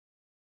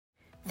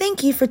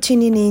Thank you for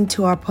tuning in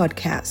to our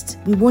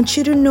podcast. We want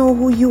you to know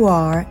who you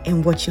are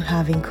and what you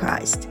have in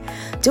Christ.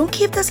 Don't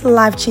keep these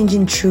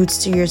life-changing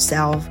truths to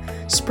yourself.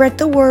 Spread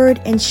the word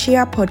and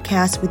share our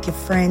podcast with your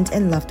friends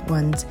and loved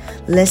ones.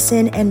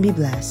 Listen and be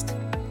blessed.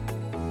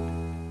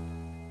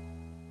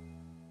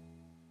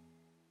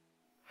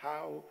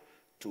 How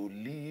to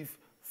live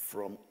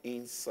from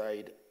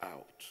inside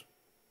out.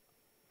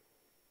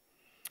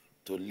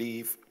 To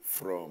live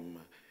from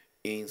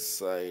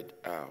inside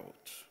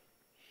out.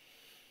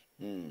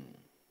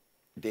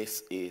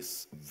 This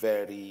is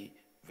very,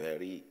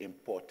 very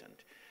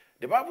important.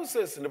 The Bible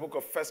says in the book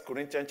of 1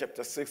 Corinthians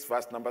chapter 6,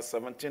 verse number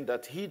 17,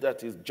 that he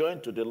that is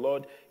joined to the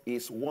Lord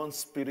is one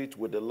spirit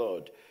with the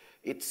Lord.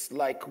 It's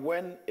like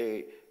when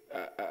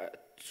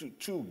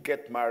two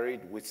get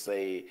married, we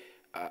say,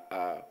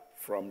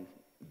 from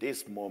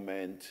this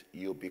moment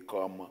you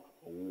become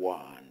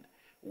one.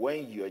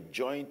 When you're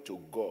joined to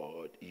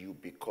God, you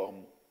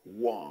become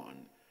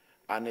one.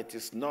 And it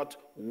is not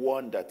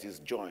one that is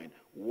joined,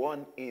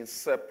 one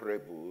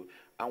inseparable.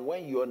 And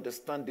when you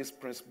understand this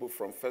principle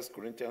from 1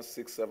 Corinthians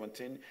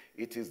 6:17,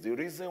 it is the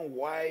reason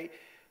why,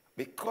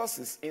 because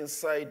it's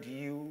inside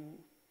you,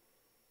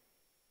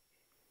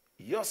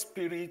 your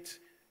spirit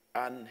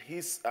and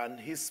his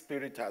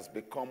spirit has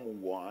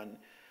become one.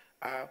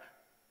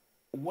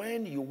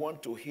 When you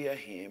want to hear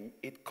him,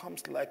 it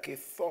comes like a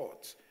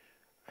thought.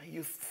 And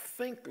you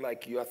think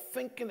like you are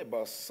thinking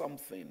about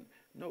something.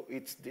 No,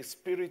 it's the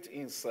spirit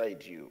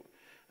inside you.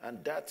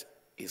 And that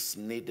is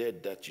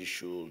needed, that you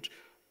should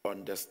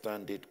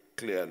understand it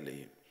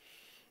clearly.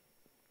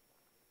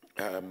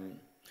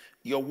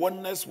 Your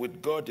oneness with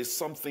God is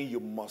something you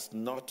must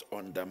not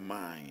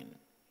undermine.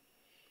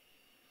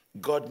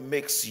 God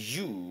makes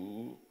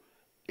you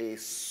a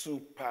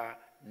supernatural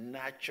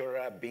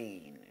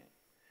being.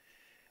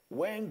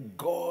 When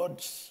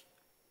God's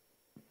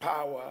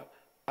power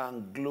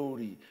and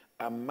glory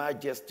and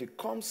majesty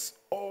comes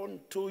on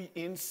to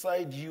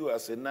inside you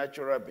as a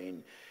natural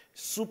being,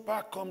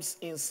 super comes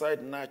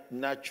inside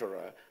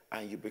natural,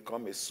 and you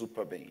become a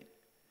super being.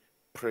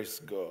 Praise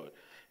God.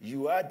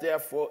 You are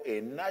therefore a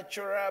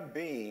natural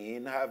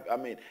being,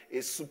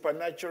 a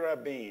supernatural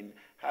being,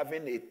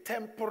 having a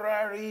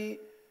temporary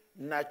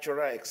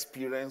natural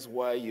experience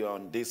while you're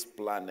on this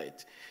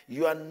planet.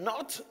 You are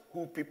not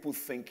who people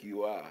think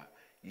you are.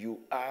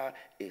 You are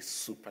a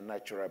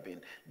supernatural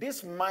being.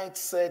 This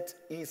mindset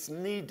is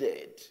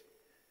needed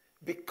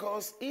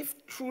because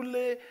if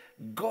truly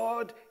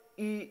God,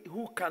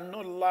 who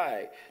cannot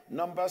lie,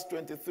 Numbers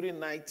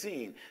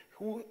 23:19,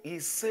 who he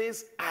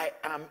says, I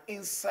am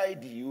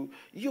inside you,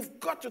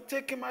 you've got to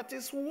take him at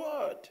his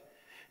word.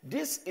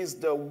 This is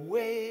the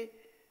way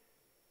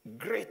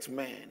great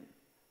men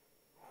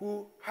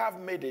who have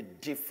made a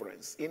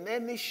difference in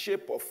any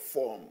shape or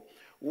form,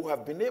 who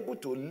have been able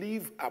to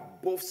live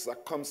above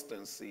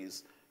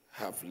circumstances,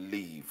 have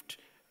lived.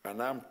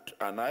 And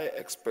I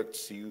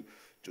expect you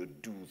to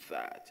do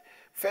that.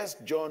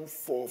 1 John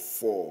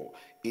 4:4,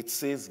 it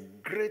says,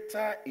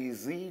 greater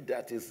is he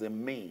that is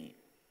in me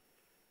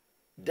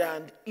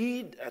than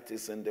he that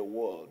is in the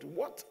world.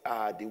 What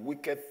are the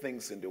wicked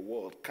things in the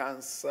world?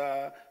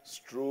 Cancer,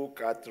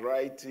 stroke,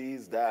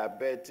 arthritis,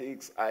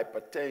 diabetics,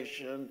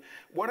 hypertension,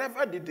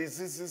 whatever the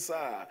diseases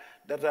are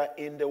that are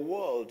in the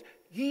world,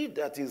 he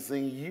that is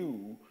in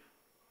you,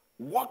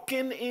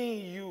 walking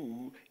in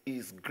you,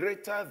 is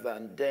greater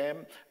than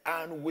them,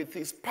 and with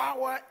his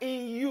power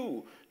in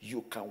you,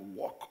 you can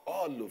walk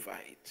all over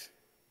it.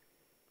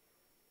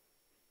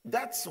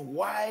 That's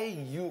why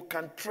you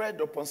can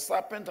tread upon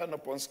serpent and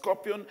upon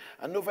scorpion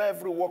and over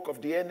every work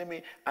of the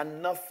enemy,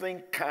 and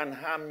nothing can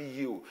harm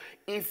you.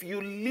 If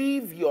you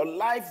live your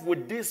life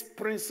with this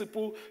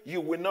principle, you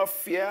will not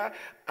fear,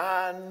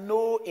 and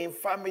no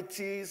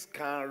infirmities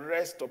can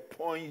rest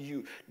upon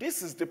you.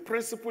 This is the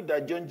principle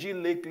that John G.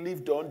 Lake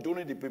lived on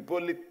during the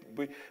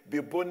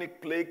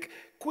bubonic plague,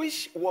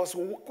 which was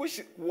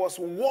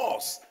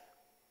worse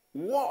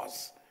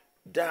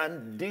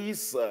than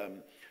this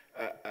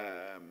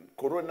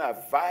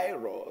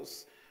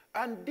coronavirus.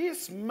 And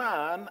this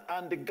man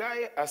and the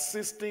guy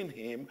assisting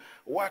him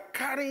were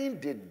carrying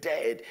the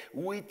dead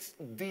with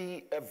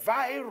the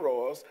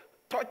virus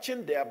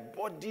touching their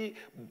body,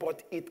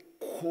 but it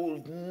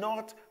could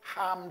not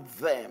harm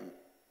them.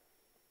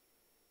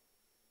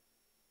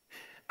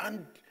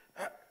 And,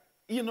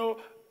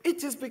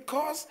 it is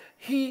because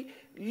he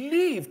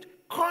lived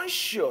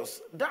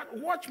conscious.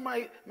 Watch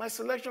my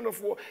selection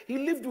of word. He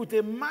lived with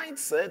a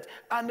mindset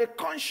and a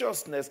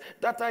consciousness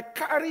that I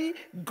carry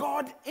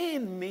God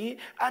in me,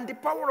 and the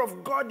power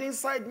of God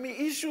inside me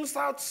issues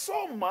out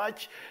so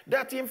much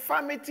that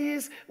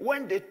infirmities,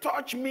 when they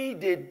touch me,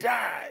 they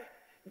die.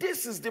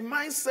 This is the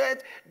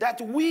mindset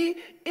that we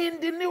in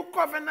the new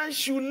covenant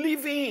should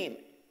live in.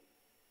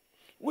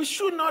 We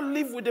should not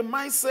live with the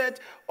mindset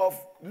of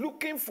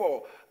looking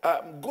for,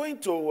 going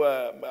to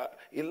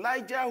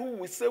Elijah, who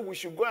we say we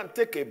should go and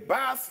take a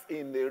bath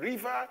in the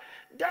river.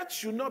 That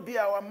should not be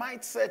our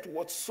mindset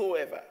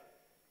whatsoever.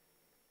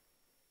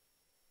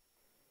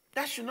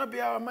 That should not be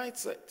our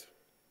mindset.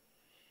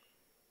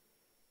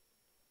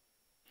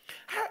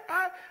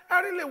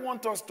 really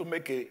want us to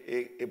make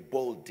a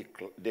bold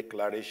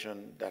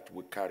declaration that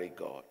we carry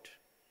God.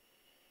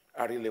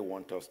 I really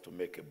want us to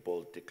make a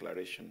bold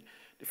declaration.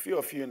 The few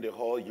of you in the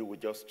hall, you will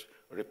just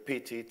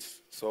repeat it.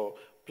 So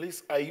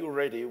please, are you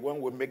ready?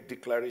 When we make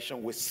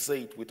declaration, we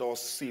say it with all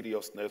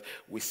seriousness.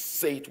 We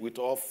say it with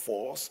all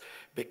force,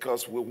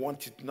 because we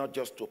want it not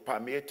just to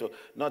permeate,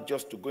 not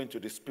just to go into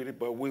the spirit,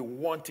 but we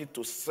want it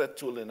to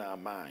settle in our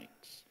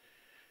minds.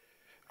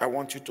 I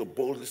want you to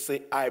boldly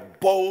say, I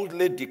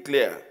boldly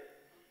declare,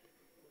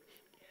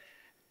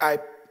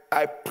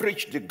 I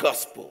preach the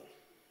gospel.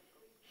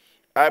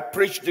 I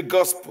preach the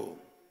gospel.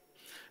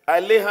 I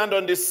lay hand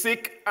on the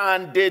sick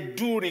and they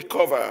do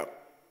recover.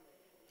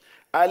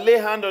 I lay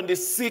hand on the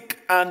sick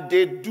and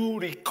they do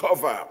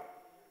recover.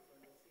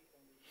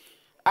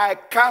 I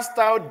cast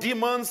out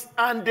demons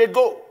and they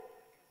go.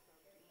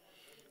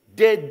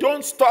 They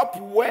don't stop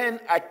when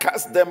I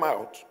cast them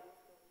out.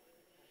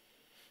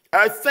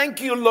 I thank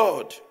you,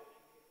 Lord,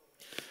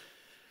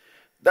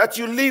 that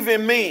you live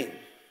in me.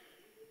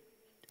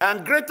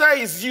 And greater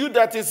is you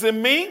that is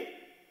in me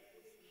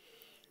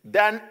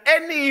than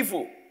any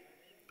evil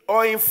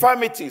or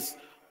infirmities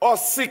or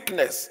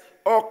sickness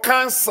or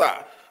cancer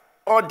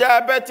or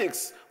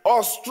diabetics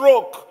or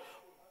stroke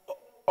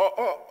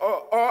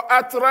or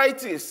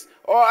arthritis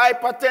or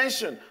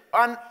hypertension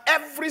and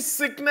every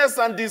sickness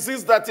and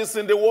disease that is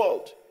in the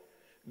world.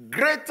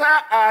 Greater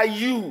are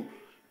you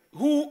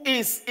who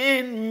is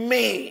in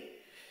me.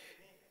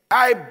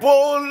 I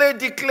boldly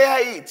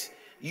declare it.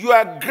 You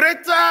are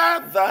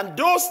greater than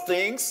those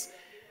things,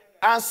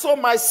 and so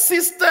my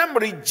system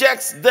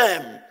rejects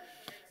them.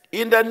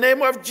 In the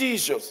name of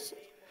Jesus,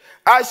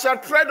 I shall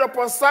tread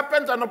upon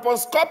serpent and upon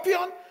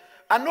scorpion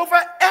and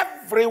over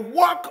every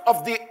work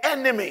of the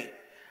enemy,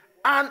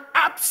 and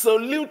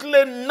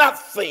absolutely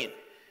nothing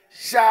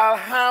shall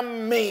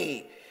harm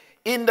me.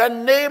 In the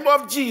name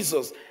of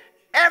Jesus,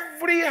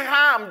 every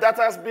harm that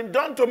has been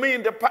done to me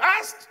in the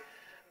past,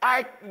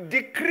 I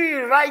decree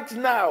right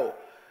now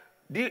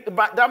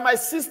that my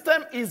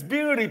system is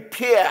being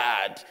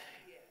repaired.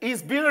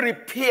 Is being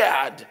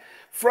repaired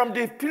from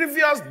the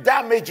previous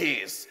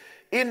damages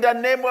in the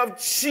name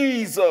of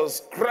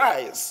Jesus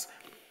Christ.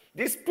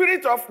 The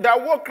spirit of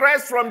that woke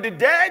Christ from the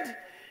dead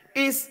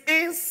is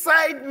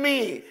inside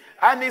me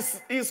and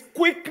is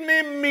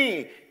quickening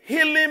me,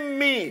 healing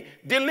me,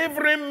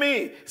 delivering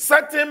me,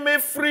 setting me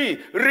free,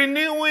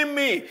 renewing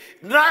me.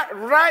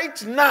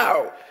 Right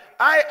now,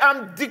 I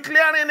am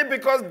declaring it,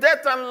 because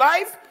death and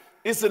life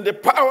is in the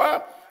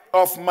power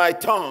of my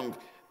tongue.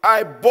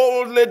 I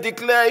boldly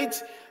declare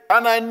it,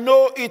 and I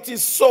know it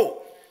is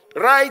so.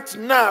 Right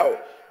now,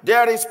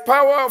 there is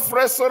power of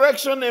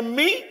resurrection in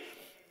me,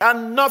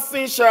 and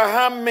nothing shall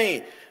harm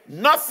me.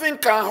 Nothing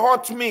can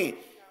hurt me.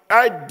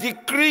 I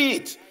decree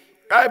it.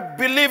 I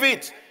believe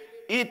it.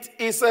 It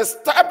is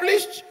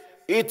established.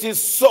 It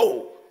is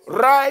so.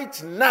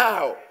 Right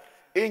now,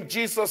 in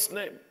Jesus'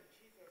 name.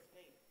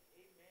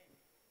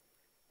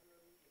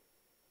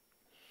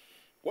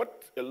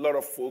 What a lot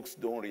of folks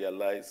don't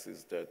realize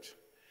is that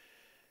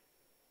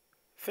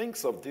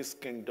things of this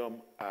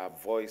kingdom are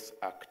voice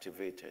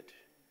activated.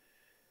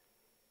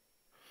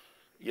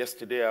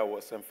 Yesterday I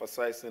was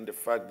emphasizing the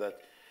fact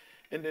that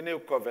in the new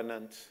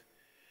covenant,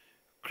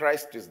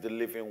 Christ is the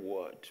living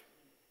word.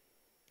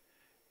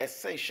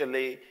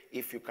 Essentially,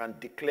 if you can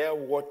declare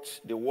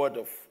what the word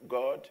of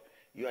God,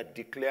 you are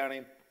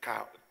declaring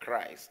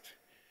Christ.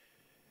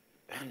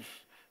 And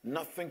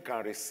nothing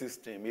can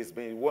resist him. He's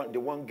been the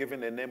one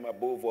given a name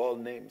above all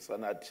names,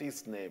 and at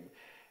his name,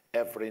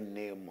 every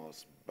name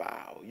must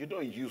bow. You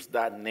don't use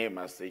that name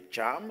as a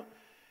charm.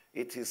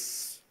 It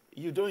is,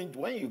 you don't,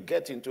 when you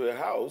get into a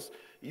house,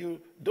 you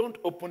don't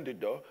open the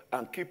door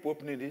and keep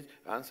opening it.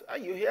 And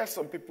you hear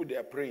some people, they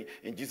are praying,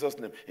 in Jesus'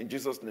 name, in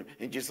Jesus' name,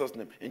 in Jesus'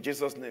 name, in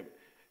Jesus' name.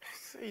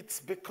 It's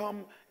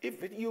become,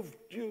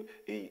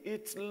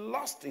 it's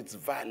lost its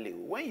value.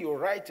 When you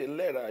write a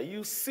letter,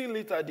 you seal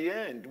it at the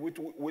end with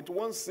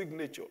one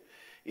signature.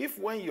 If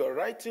when you're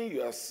writing,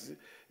 you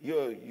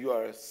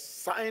are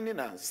signing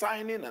and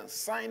signing and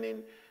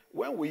signing,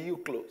 when will you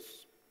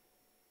close?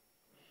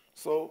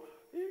 So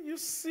you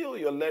seal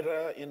your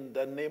letter in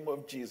the name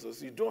of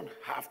Jesus. You don't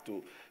have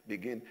to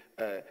begin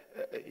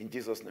in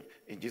Jesus' name,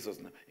 in Jesus'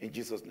 name, in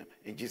Jesus' name,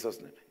 in Jesus'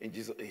 name, in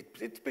Jesus' name.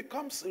 It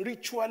becomes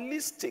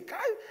ritualistic.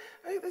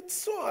 It's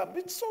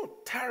so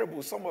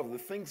terrible, some of the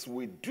things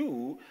we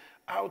do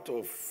out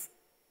of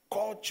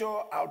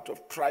culture, out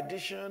of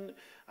tradition,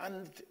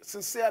 and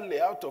sincerely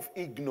out of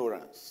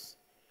ignorance.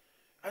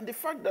 And the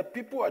fact that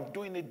people are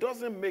doing it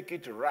doesn't make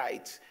it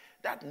right.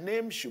 That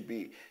name should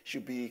be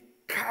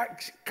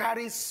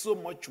carry so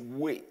much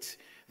weight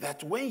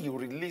that when you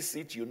release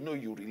it, you know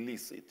you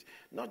release it.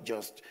 Not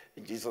just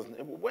in Jesus'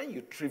 name. When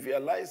you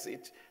trivialize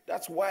it,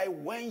 that's why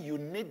when you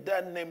need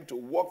that name to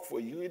work for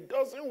you, it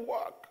doesn't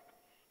work.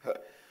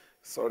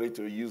 Sorry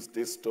to use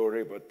this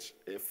story, but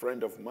a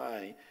friend of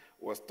mine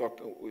was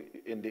talking,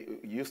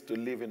 used to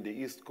live in the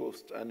East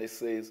Coast, and he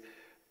says,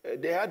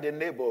 They had a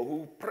neighbor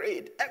who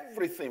prayed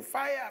everything,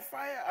 fire,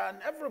 fire, and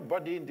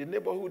everybody in the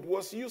neighborhood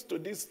was used to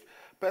this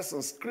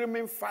person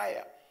screaming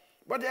fire.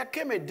 But there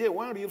came a day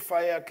when real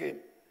fire came,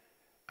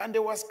 and they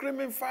were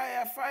screaming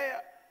fire,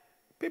 fire.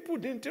 People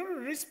didn't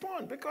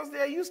respond because they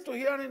are used to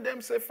hearing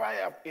them say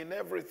fire in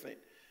everything.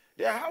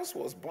 Their house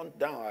was burnt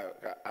down,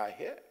 I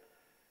hear.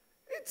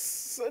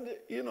 It's,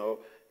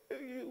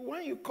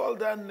 when you call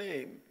that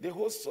name, the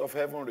hosts of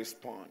heaven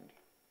respond.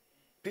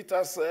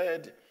 Peter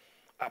said,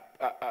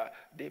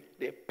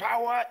 the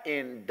power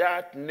in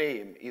that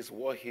name is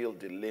what healed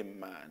the lame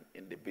man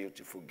in the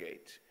beautiful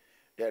gate.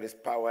 There is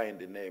power in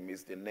the name.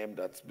 It's the name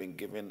that's been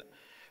given.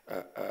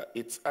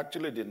 It's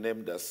actually the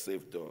name that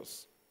saved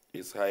us.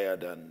 It's higher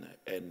than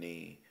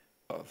any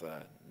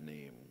other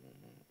name.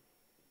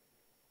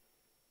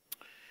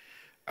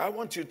 I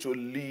want you to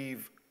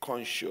live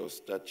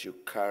conscious that you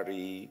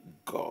carry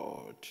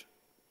God.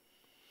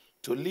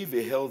 To live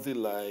a healthy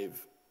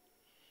life,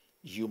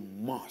 you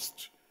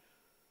must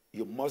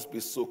be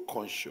so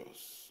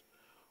conscious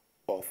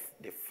of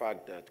the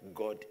fact that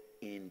God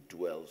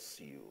indwells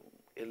you.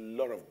 A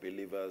lot of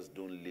believers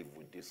don't live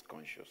with this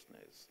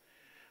consciousness.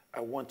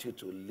 I want you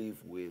to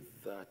live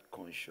with that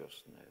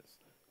consciousness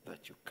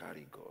that you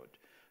carry God.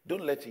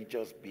 Don't let it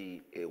just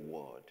be a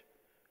word.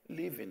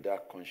 Live in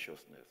that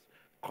consciousness.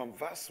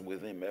 Converse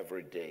with him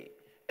every day,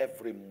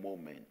 every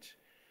moment.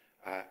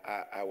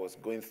 I was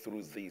going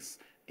through this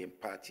in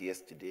part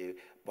yesterday,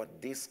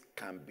 but this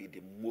can be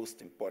the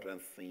most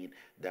important thing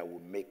that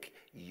will make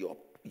your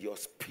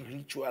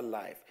spiritual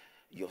life,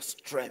 your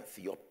strength,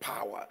 your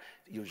power,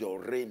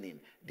 your reigning,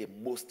 the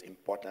most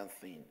important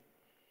thing.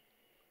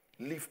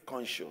 Live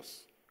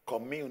conscious.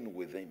 Commune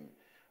with him.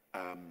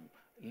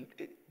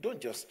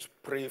 Don't just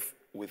pray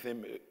with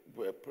him.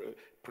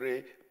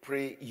 Pray.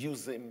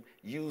 Use him.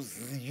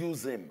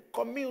 Use him.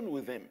 Commune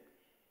with him.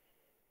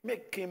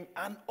 Make him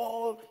an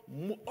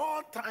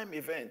all-time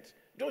event.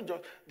 Don't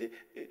just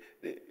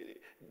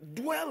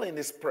dwell in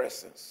his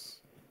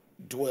presence.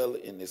 Dwell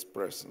in his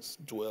presence.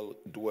 Dwell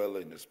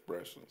in his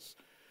presence.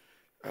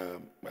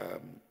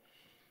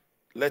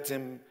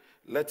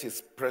 Let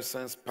his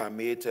presence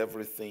permeate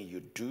everything you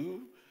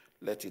do.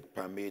 Let it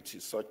permeate you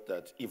such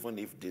that even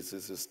if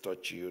diseases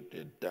touch you,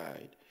 they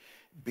died.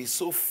 Be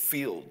so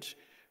filled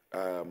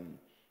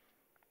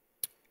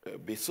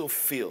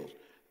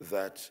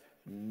that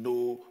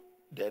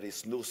there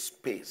is no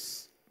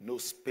space, no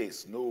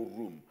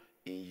room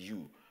in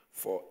you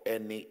for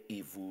any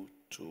evil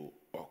to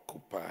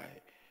occupy.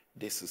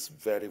 This is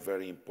very,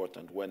 very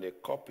important. When a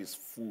cup is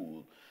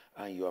full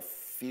and you are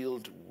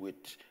filled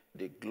with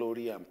the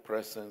glory and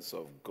presence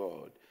of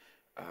God,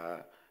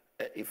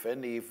 if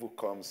any evil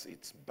comes,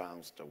 it's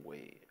bounced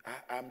away.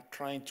 I'm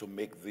trying to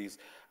make this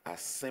as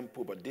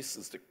simple, but this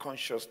is the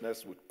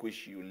consciousness with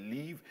which you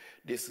live.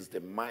 This is the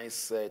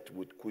mindset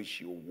with which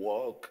you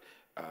walk.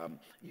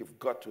 You've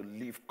got to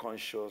live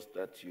conscious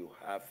that you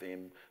have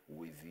him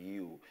with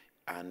you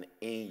and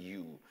in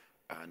you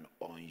and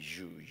on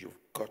you. You've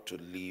got to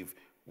live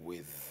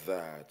with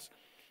that.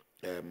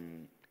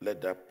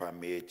 Let that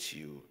permeate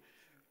you.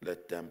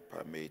 Let them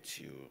permeate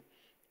you.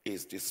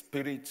 Is the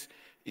Spirit,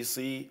 you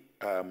see,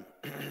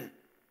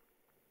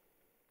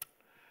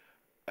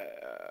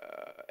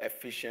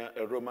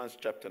 Romans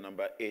chapter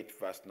number 8,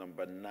 verse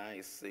number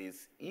 9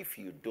 says, if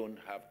you don't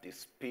have the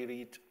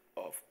Spirit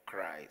of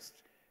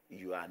Christ,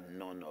 you are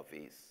none of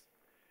his.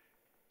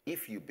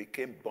 If you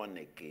became born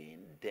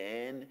again,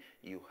 then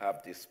you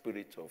have the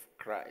Spirit of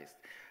Christ.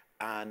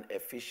 And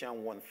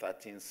Ephesians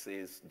 1:13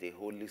 says, the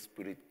Holy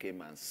Spirit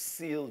came and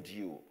sealed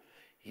you.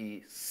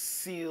 He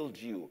sealed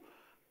you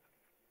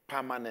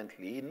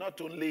permanently. He not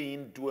only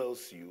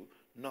indwells you,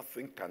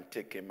 nothing can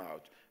take him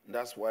out.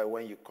 That's why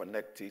when you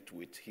connect it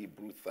with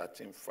Hebrews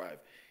 13:5,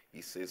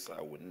 he says,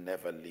 I will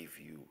never leave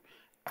you.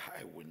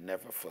 I will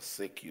never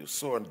forsake you.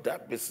 So on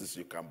that basis,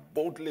 you can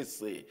boldly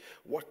say,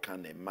 what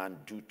can a man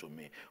do to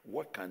me?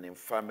 What can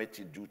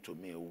infirmity do to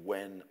me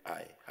when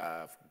I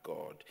have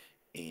God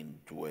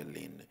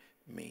indwelling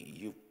me?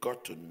 You've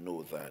got to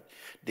know that.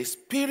 The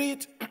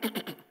Spirit,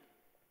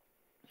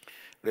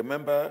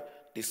 remember,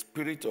 the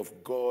Spirit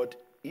of God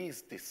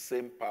is the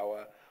same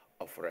power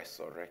of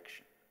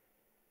resurrection.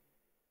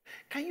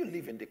 Can you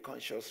live in the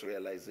conscious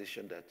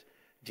realization that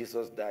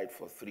Jesus died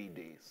for 3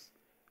 days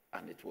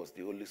and it was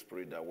the Holy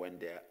Spirit that went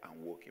there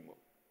and woke him up?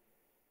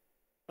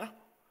 No,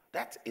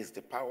 that is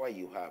the power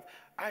you have.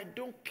 I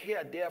don't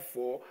care,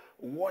 therefore,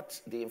 what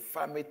the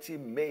infirmity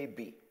may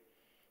be.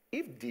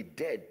 If the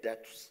dead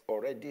that's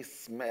already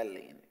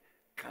smelling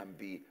can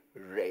be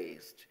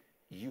raised,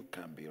 you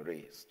can be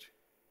raised.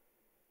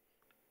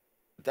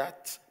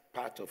 That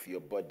part of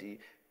your body,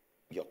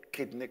 your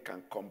kidney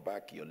can come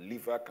back, your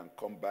liver can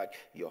come back,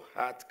 your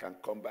heart can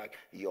come back,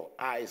 your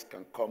eyes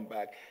can come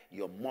back,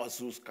 your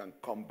muscles can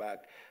come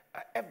back.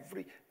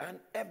 Every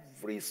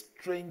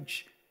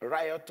strange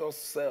riotous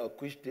cell,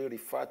 which they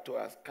refer to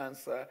as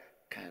cancer,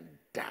 can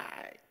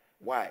die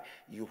Why?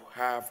 You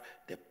have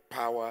the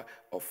power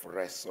of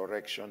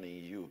resurrection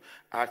in you.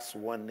 Acts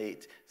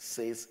 1:8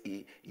 says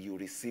you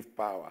receive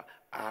power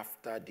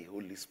after the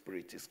Holy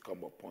Spirit is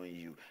come upon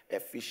you.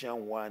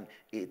 Ephesians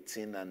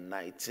 1:18 and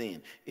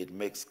 19, it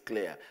makes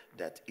clear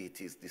that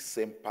it is the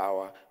same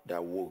power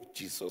that woke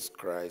Jesus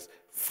Christ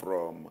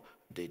from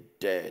the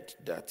dead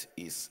that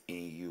is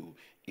in you.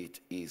 It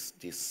is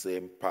the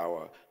same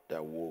power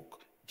that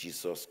woke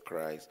Jesus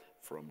Christ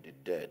from the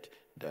dead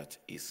that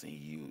is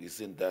in you.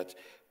 Isn't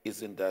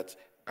that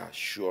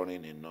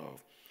assuring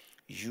enough?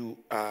 You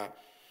are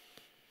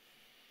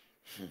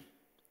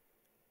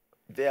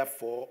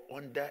therefore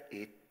under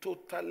a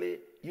totally,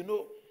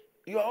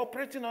 you are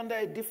operating under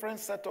a different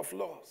set of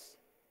laws.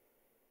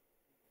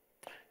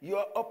 You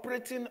are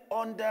operating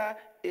under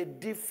a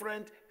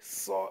different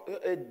set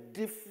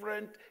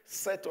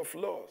of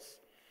laws.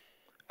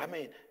 I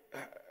mean,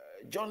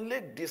 John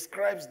Lake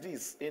describes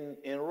this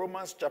in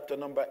Romans chapter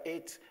number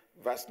 8,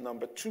 verse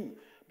number 2.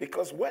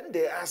 Because when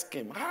they ask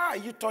him, how are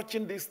you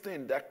touching this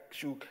thing that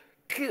should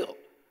kill?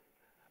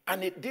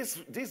 And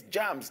these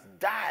germs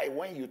die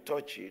when you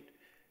touch it.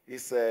 He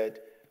said,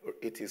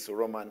 it is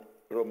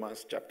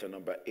Romans chapter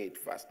number 8,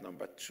 verse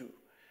number 2.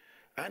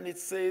 And it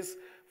says,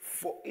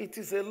 for it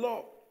is a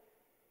law.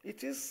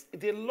 It is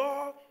the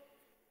law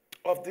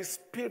of the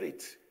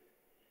Spirit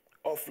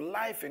of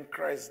life in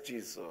Christ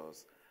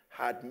Jesus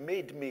had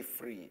made me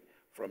free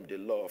from the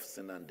law of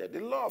sin and death.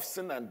 The law of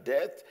sin and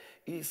death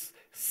is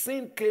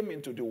sin came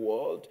into the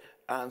world,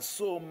 and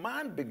so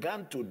man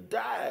began to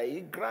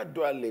die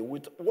gradually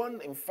with one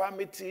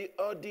infirmity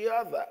or the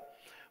other.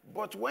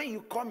 But when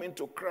you come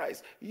into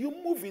Christ, you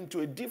move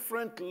into a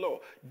different law,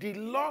 the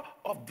law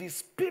of the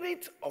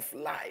Spirit of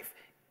life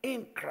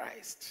in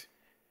Christ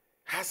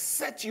has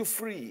set you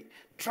free,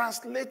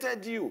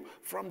 translated you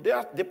from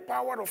the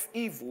power of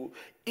evil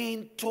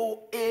into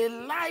a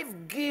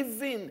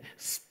life-giving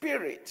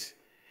spirit.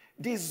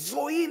 The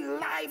Zoe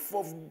life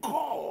of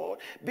God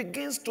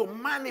begins to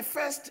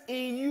manifest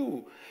in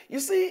you. You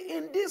see,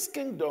 in this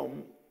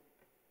kingdom,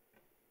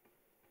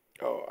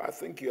 I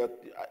think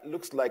it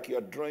looks like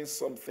you're drawing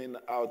something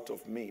out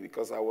of me,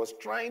 because I was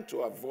trying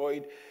to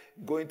avoid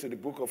going to the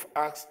book of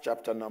Acts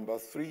chapter number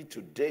 3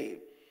 today.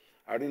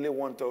 I really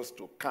want us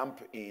to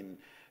camp in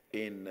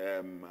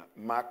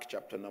Mark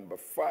chapter number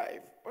 5.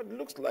 But it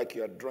looks like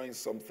you're drawing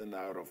something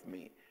out of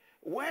me.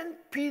 When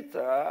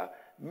Peter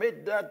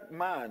made that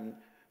man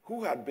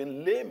who had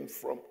been lame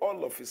from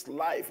all of his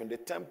life in the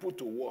temple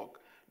to walk,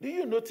 do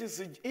you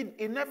notice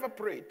he never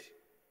prayed?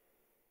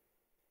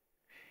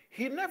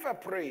 He never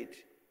prayed.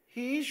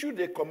 He issued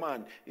a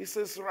command. He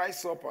says,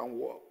 rise up and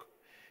walk.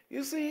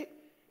 You see,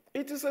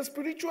 it is a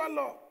spiritual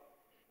law.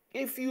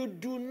 If you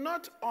do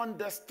not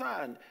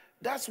understand,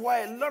 that's why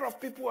a lot of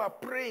people are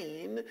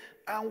praying,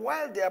 and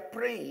while they are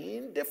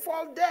praying, they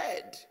fall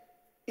dead.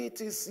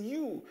 It is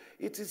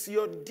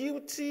your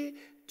duty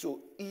to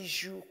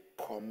issue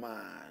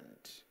command.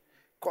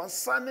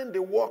 Concerning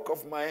the work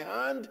of my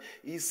hand,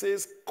 he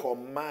says,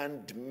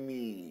 command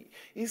me.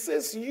 He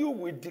says, you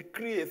will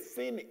decree a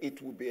thing,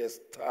 it will be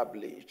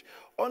established.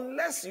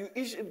 Unless you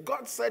issue,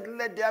 God said,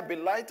 let there be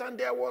light, and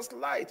there was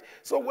light.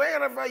 So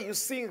wherever you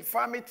see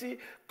infirmity,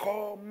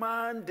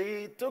 command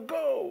it to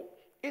go.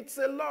 It's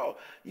a law.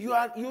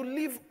 You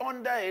live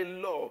under a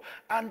law,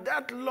 and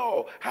that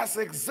law has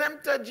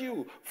exempted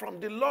you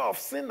from the law of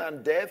sin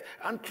and death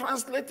and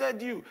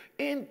translated you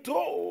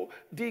into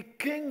the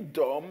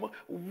kingdom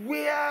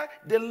where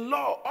the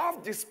law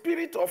of the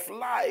Spirit of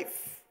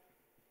life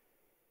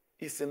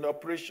is in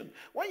operation.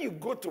 When you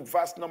go to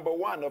verse number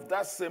 1 of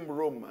that same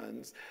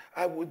Romans,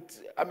 I'm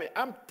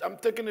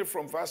taking it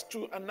from verse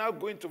 2 and now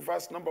going to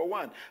verse number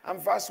 1. And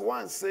verse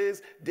 1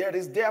 says, there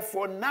is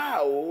therefore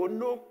now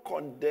no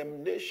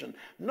condemnation.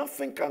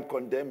 Nothing can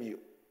condemn you.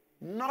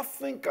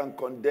 Nothing can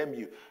condemn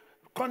you.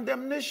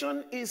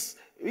 Condemnation is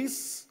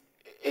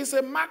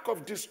a mark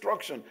of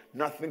destruction.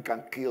 Nothing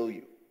can kill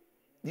you.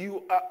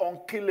 You are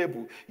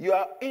unkillable. You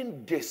are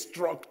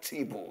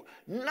indestructible.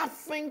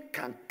 Nothing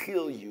can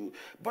kill you.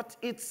 But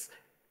it's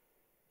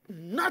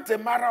not a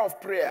matter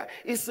of prayer.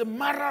 It's a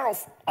matter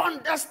of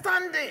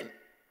understanding.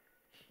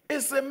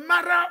 It's a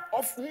matter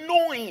of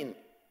knowing.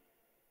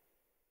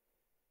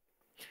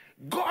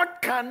 God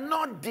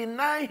cannot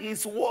deny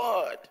his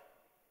word.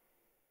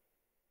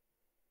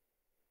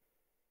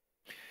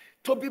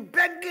 To be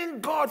begging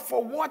God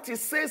for what he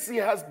says he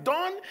has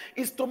done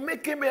is to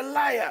make him a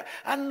liar.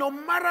 And no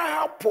matter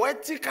how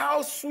poetic,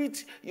 how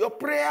sweet your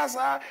prayers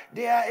are,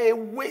 they are a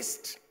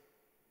waste.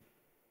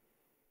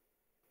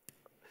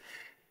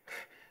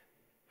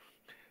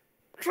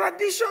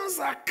 Traditions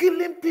are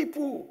killing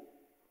people.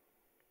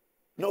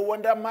 No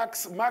wonder Mark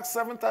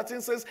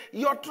 7:13 says,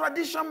 your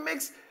tradition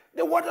makes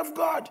the word of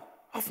God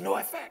of no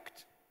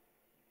effect.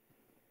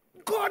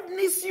 God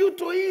needs you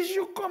to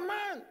issue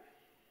command.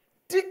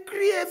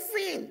 Decree a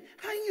thing,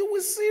 and you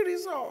will see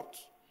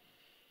results.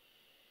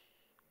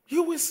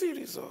 You will see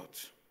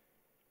results.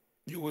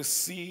 You will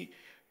see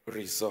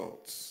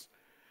results.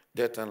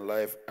 Death and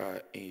life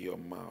are in your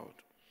mouth.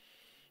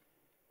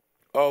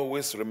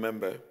 Always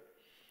remember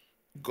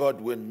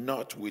God will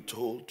not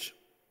withhold.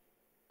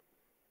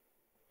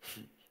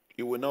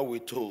 He will not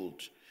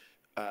withhold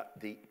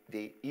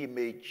the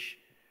image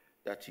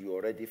that you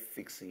already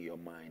fix in your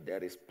mind.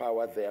 There is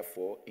power,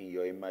 therefore, in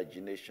your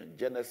imagination.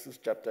 Genesis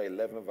chapter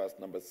 11, verse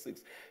number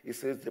 6, it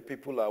says the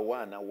people are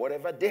one, and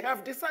whatever they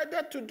have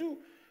decided to do,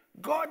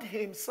 God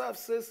himself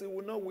says he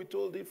will not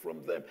withhold it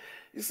from them.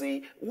 You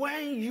see,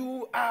 when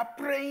you are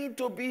praying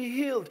to be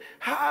healed,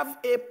 have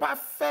a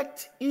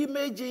perfect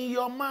image in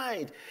your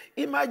mind.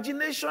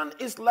 Imagination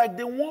is like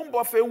the womb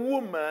of a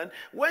woman.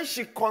 When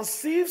she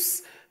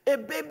conceives, a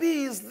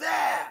baby is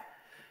there.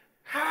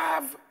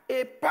 Have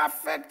a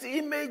perfect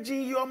image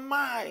in your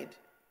mind.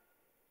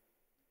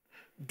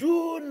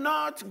 Do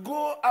not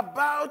go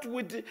about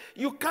with,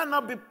 you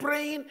cannot be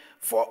praying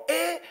for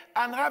A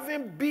and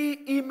having B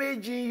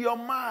image in your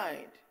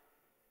mind.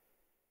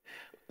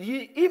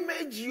 The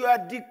image you are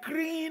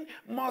decreeing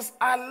must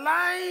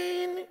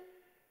align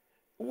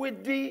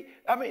with the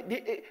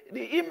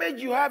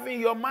image you have in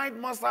your mind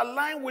must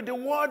align with the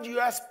word you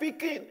are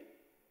speaking.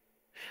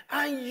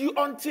 And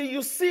until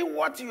you see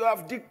what you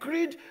have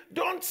decreed,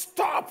 don't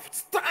stop,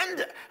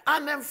 stand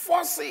and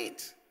enforce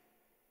it.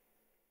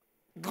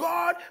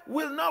 God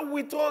will not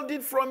withhold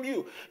it from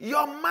you.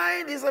 Your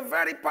mind is a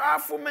very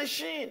powerful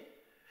machine.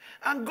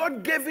 And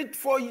God gave it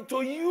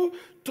to you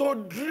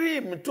to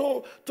dream,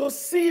 to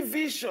see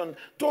vision,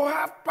 to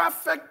have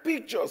perfect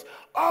pictures.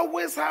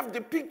 Always have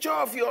the picture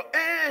of your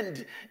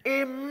end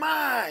in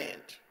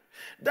mind.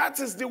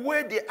 That is the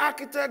way the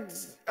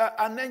architects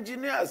and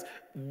engineers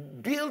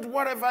build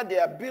whatever they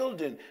are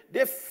building.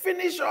 They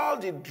finish all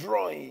the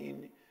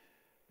drawing,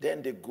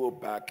 then they go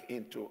back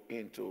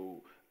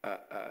into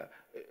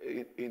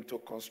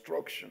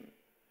construction.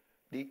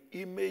 The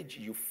image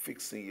you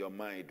fix in your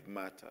mind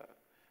matter.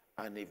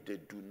 And if they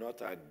do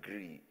not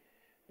agree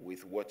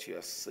with what you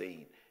are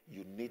saying,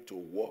 you need to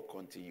walk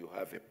until you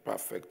have a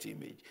perfect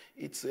image.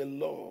 It's a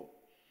law.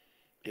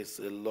 It's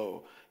a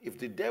law. If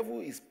the devil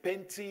is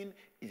painting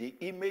the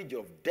image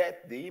of death,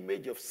 the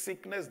image of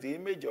sickness, the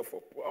image of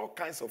all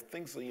kinds of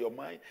things in your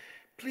mind,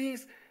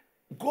 please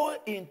go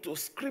into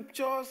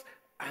scriptures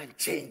and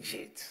change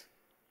it.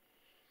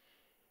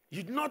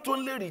 You not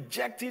only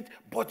reject it,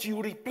 but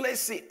you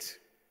replace it.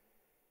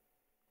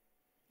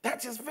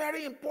 That is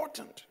very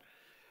important.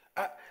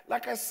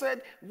 Like I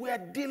said, we are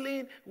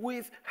dealing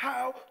with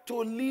how to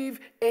live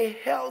a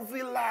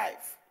healthy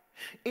life.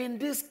 In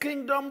this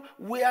kingdom,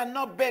 we are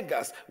not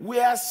beggars. We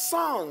are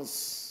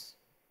sons.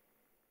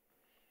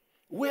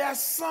 We are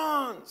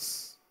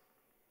sons.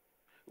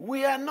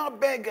 We are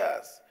not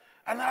beggars.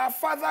 And our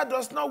Father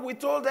does not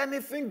withhold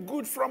anything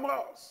good from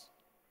us.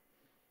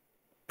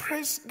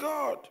 Praise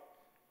God.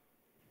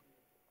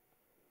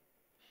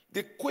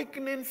 The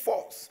quickening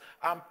force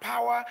and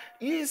power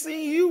is in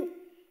you.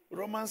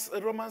 Romans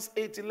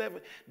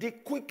 8:11. The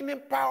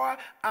quickening power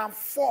and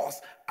force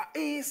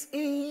is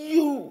in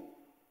you.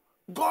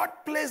 God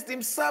placed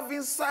himself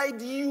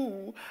inside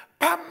you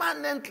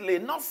permanently,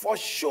 not for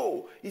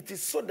show. It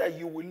is so that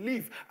you will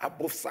live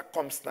above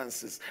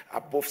circumstances,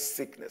 above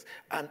sickness.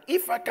 And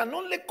if I can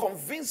only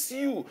convince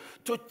you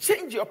to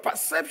change your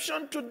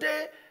perception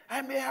today,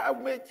 I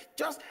may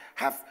just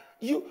have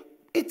you.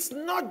 It's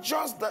not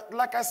just that,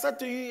 like I said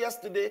to you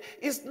yesterday,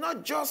 it's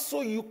not just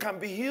so you can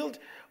be healed.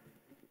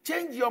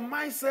 Change your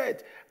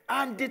mindset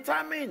and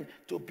determine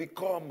to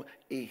become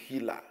a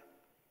healer.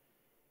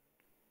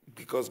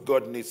 Because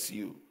God needs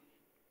you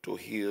to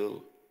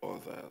heal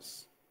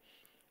others.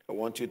 I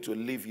want you to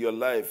live your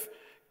life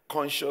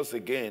conscious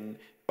again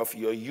of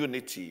your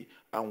unity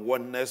and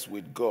oneness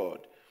with God.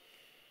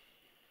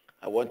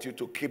 I want you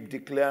to keep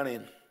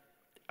declaring,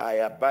 I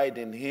abide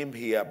in him,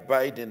 he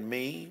abides in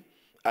me.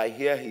 I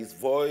hear his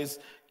voice,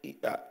 he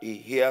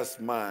hears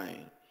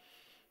mine.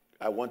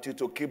 I want you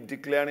to keep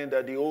declaring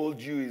that the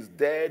old you is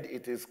dead.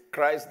 It is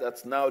Christ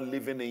that's now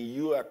living in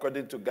you,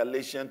 according to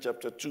Galatians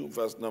chapter 2,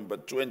 verse number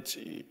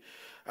 20.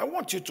 I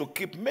want you to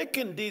keep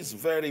making these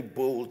very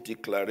bold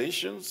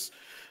declarations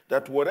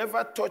that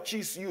whatever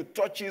touches you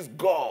touches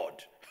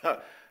God.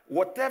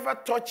 Whatever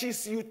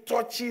touches you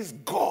touches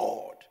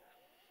God.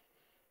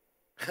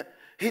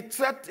 He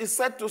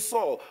said to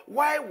Saul,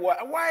 why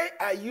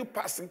are you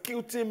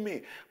persecuting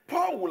me?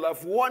 Paul would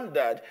have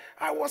wondered,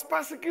 I was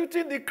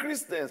persecuting the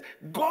Christians.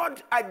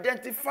 God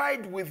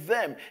identified with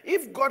them.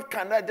 If God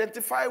can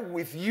identify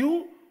with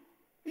you,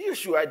 you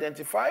should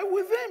identify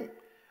with him.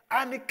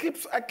 And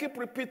I keep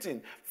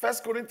repeating, 1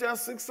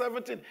 Corinthians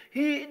 6:17,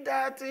 he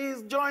that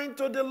is joined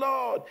to the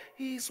Lord,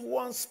 he is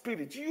one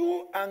spirit.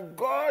 You and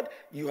God,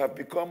 you have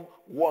become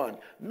one.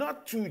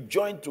 Not two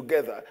joined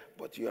together,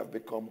 but you have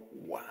become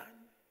one.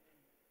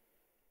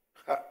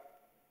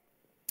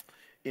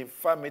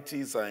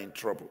 Infirmities are in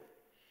trouble.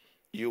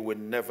 You will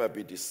never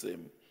be the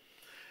same.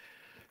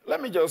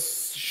 Let me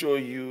just show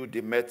you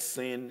the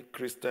medicine,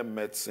 Christian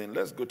medicine.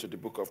 Let's go to the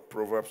book of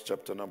Proverbs,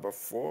 chapter number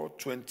 4,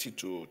 20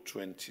 to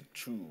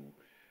 22.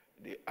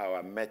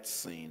 Our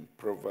medicine,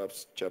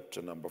 Proverbs,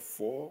 chapter number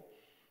 4.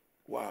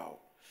 Wow.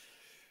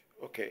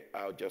 Okay,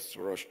 I'll just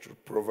rush through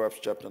Proverbs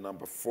chapter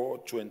number 4,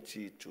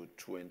 20 to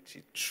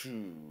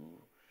 22.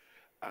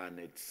 And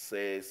it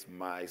says,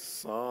 my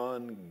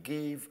son,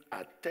 give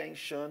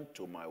attention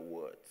to my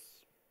words.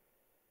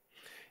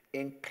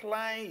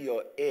 Incline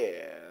your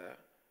ear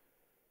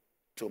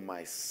to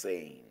my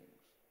saying.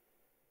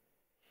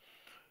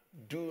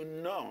 Do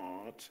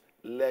not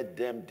let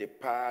them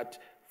depart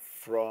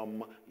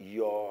from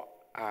your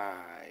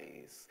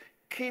eyes.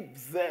 Keep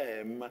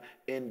them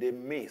in the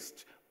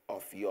midst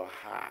of your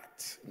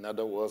heart. In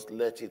other words,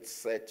 let it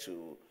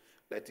settle.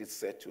 Let it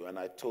settle. And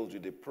I told you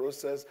the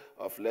process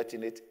of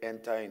letting it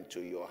enter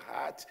into your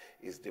heart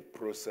is the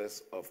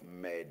process of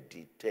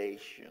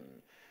meditation.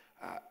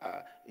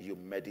 You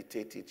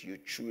meditate it, you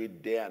chew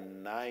it day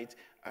and night,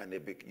 and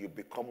you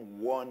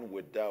become one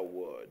with that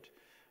word.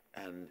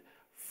 And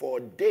for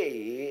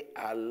they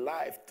are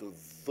life to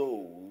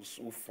those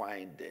who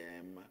find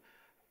them,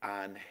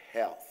 and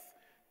health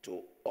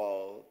to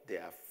all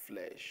their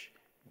flesh.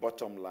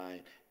 Bottom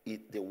line,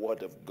 the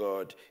word of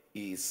God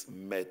is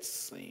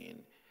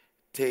medicine.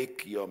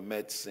 Take your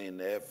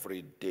medicine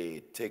every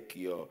day. Take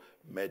your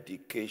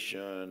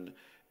medication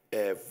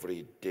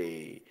every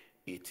day.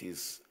 It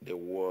is the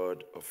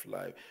word of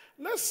life.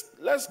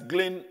 Let's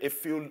glean a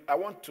few. I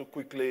want to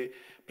quickly,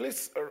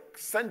 please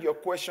send your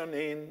question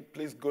in.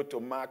 Please go to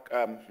Mark.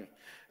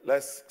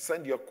 Let's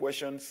send your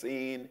questions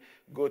in.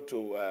 Go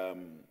to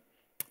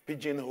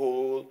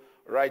Pigeonhole.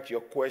 Write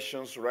your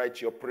questions.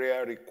 Write your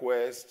prayer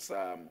requests.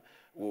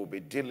 We'll be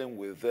dealing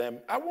with them.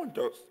 I want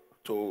us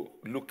to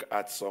look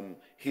at some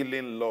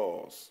healing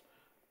laws.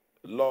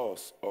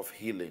 Laws of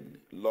healing.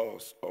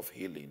 Laws of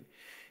healing.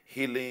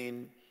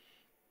 Healing,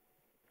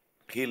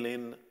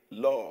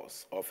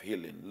 laws of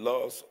healing,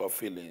 laws of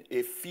healing.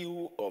 A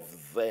few of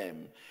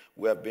them.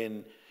 We have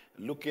been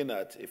looking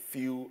at a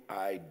few.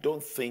 I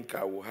don't think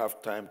I will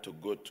have time to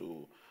go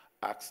to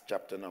Acts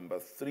chapter number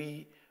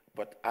 3,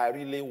 but I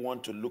really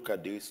want to look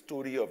at the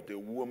story of the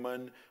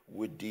woman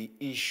with the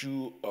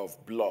issue of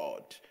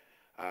blood.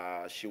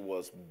 She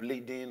was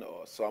bleeding,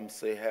 or some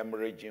say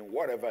hemorrhaging,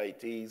 whatever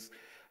it is.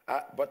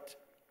 But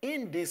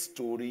in this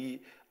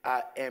story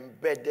are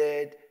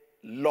embedded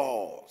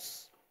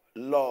laws.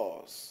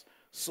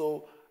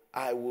 So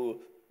I will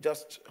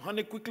just,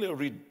 quickly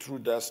read through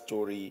that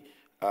story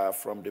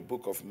from the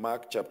book of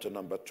Mark, chapter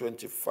number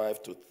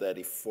 25 to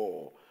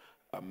 34.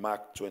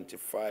 Mark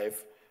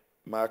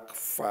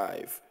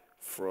 5,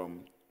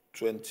 from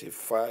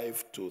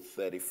 25 to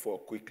 34.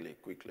 Quickly.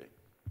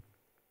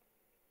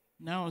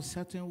 Now a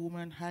certain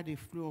woman had a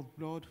flow of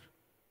blood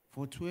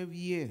for 12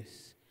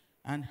 years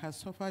and has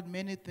suffered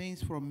many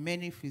things from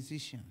many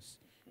physicians.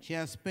 She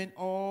has spent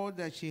all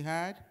that she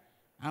had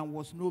and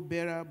was no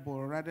better, but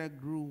rather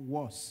grew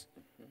worse.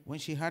 When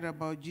she heard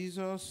about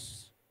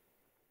Jesus,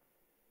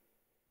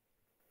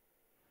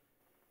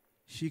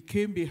 she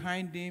came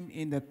behind him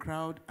in the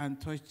crowd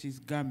and touched his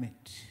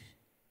garment.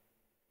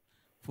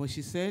 For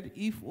she said,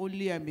 if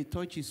only I may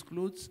touch his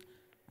clothes,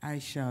 I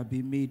shall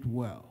be made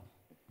well.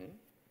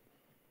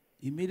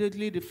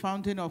 Immediately the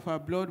fountain of her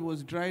blood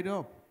was dried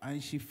up,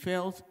 and she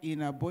felt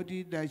in her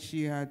body that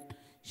she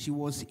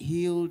was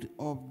healed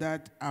of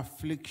that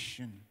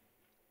affliction.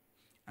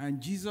 And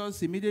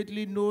Jesus,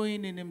 immediately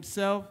knowing in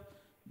himself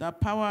that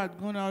power had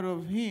gone out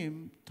of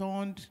him,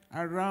 turned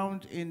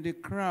around in the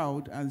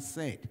crowd and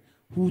said,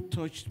 who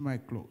touched my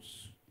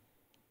clothes?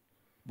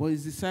 But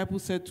his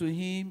disciples said to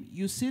him,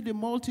 you see the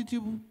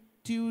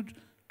multitude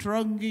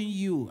thronging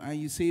you, and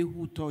you say,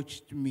 who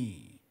touched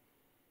me?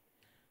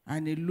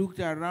 And he looked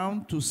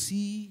around to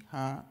see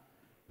her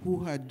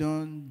who had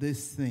done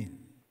this thing.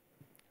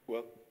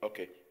 Well,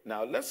 okay.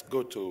 Now let's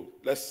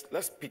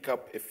pick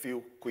up a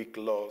few quick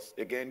laws.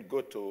 Again,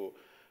 go to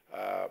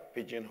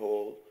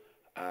Pigeonhole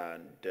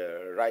and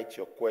write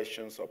your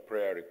questions or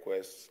prayer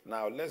requests.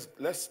 Now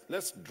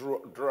let's draw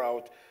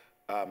out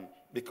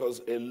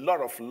because a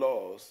lot of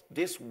laws.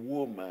 This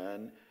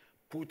woman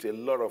put a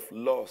lot of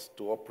laws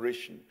to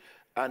operation.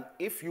 And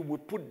if you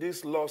would put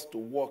these laws to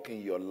work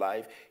in your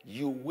life,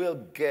 you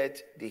will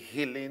get the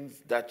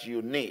healings that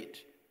you need.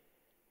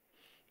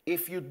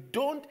 If you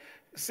don't,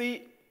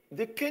 see,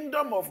 the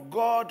kingdom of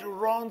God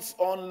runs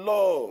on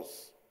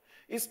laws.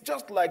 It's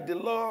just like the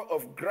law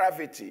of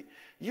gravity.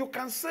 You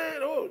can say,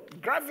 oh,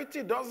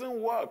 gravity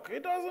doesn't work.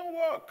 It doesn't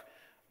work.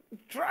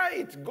 Try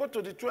it. Go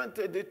to the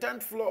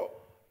 10th floor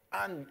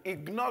and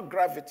ignore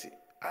gravity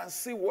and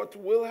see what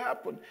will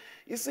happen.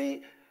 You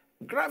see,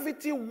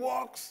 gravity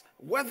works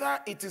whether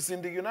it is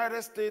in the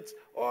United States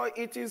or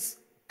it is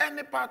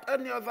any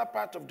other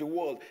part of the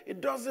world.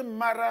 It doesn't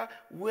matter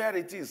where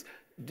it is.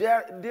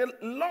 The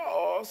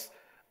laws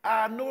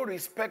are no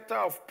respecter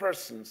of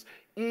persons.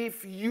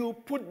 If you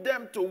put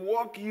them to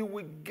work, you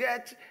will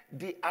get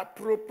the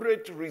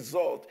appropriate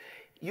result.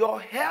 Your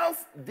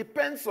health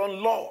depends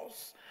on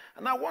laws.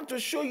 And I want to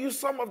show you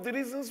some of the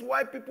reasons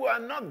why people are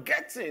not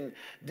getting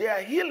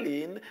their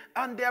healing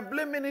and they're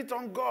blaming it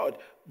on God.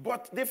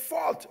 But the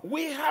fault,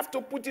 we have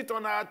to put it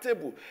on our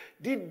table.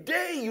 The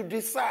day you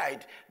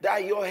decide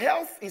that your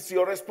health is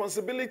your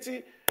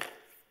responsibility,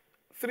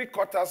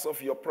 3/4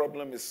 of your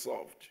problem is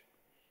solved.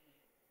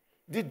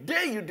 The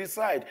day you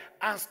decide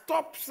and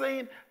stop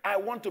saying, I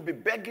want to be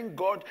begging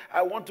God,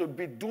 I want to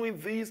be doing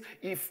this,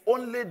 if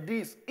only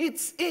this,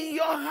 it's in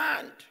your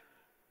hand.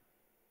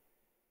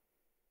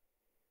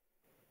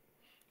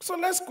 So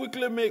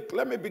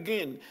let me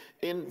begin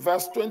in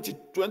verse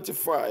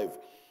 25.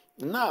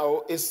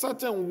 Now, a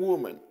certain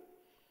woman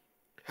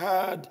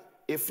had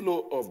a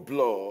flow of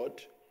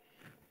blood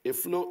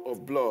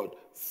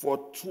for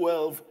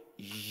 12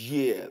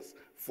 years.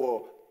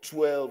 For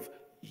 12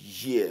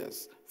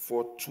 years.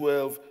 For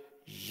 12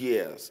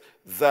 years.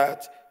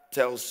 That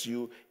tells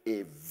you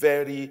a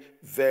very,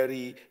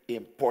 very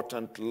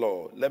important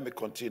law. Let me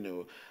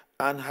continue.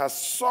 And has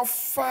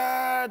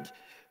suffered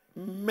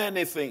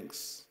many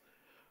things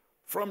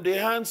from the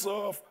hands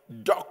of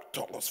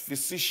doctors,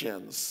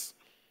 physicians.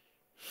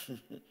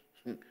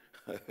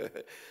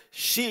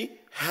 She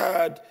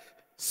had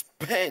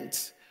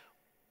spent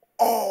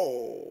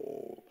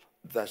all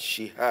that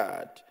she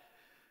had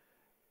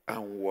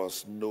and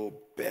was no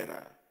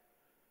better,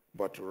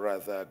 but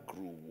rather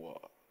grew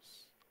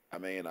worse. I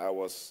mean, I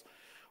was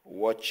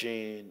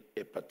watching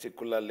a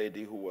particular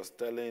lady who was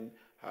telling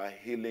her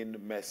healing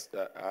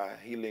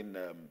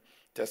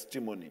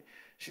testimony.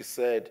 She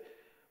said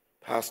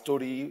her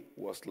story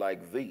was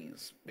like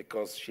this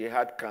because she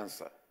had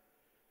cancer.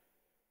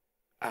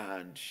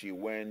 And she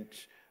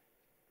went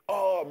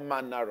all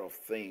manner of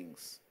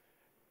things.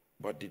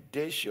 But the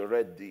day she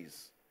read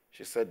this,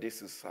 she said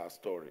this is her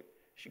story.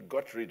 She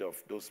got rid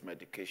of those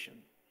medication.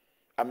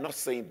 I'm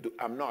not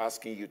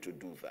asking you to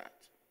do that.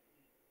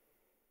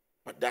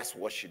 But that's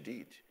what she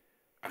did.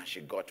 And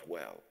she got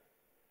well.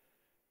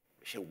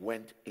 She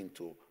went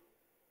into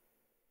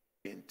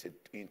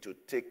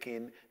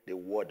taking the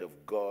word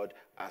of God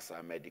as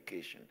her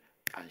medication.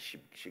 And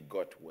she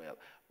got well.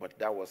 But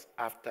that was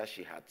after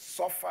she had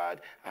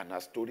suffered and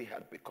her story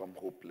had become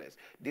hopeless.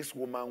 This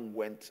woman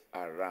went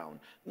around.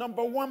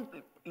 Number one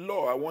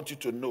law I want you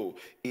to know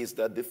is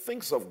that the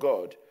things of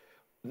God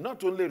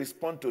not only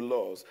respond to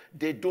laws,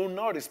 they do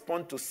not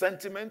respond to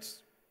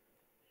sentiments.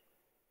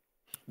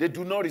 They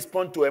do not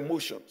respond to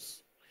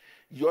emotions.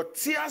 Your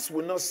tears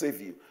will not save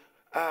you.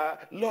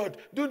 Lord,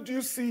 don't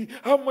you see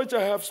how much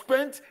I have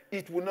spent?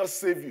 It will not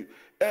save you.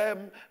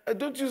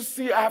 Don't you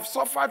see I have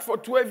suffered for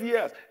 12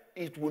 years?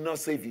 It will not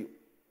save you.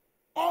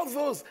 All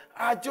those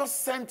are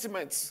just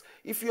sentiments.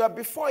 If you are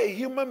before a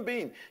human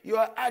being, you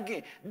are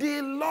arguing.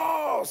 The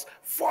laws,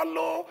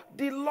 follow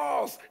the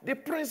laws, the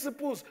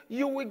principles,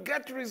 you will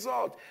get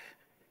result.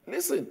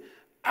 Listen,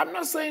 I'm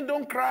not saying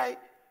don't cry,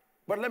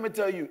 but let me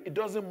tell you, it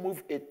doesn't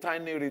move a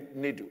tiny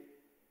needle.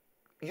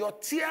 Your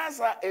tears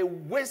are a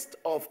waste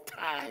of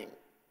time.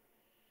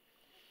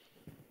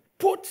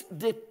 Put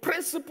the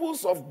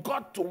principles of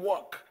God to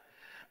work,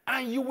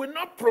 and you will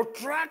not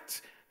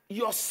protract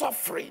your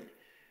suffering.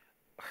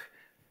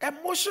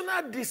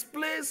 Emotional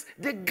displays,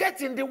 they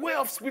get in the way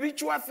of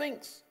spiritual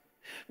things.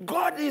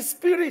 God is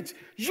spirit.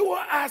 You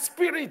are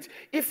spirit.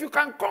 If you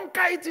can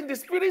conquer it in the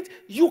spirit,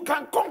 you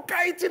can conquer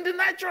it in the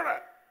natural.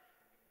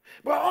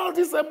 But all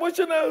this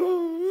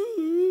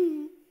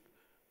emotional,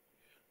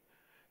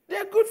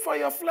 they're good for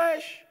your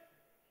flesh,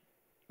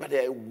 but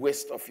they're a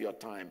waste of your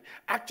time.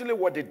 Actually,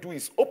 what they do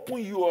is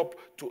open you up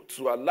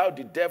to allow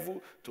the devil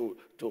to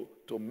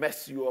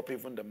mess you up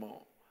even the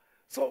more.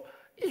 So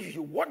if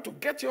you want to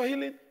get your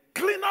healing,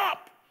 clean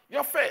up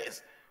your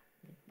face.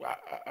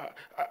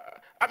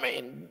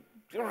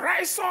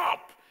 Rise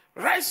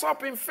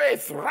up in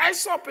faith,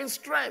 rise up in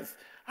strength,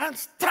 and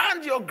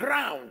stand your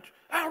ground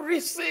and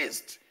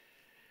resist.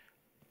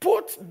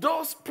 Put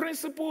those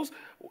principles,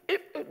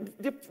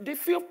 the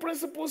few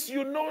principles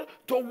you know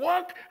to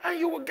work, and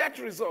you will get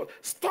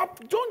results.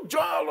 Don't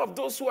join all of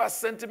those who are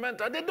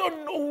sentimental. They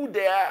don't know who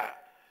they are.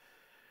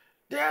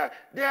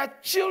 They are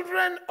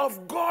children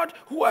of God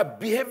who are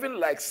behaving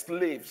like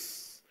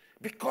slaves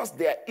because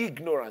they are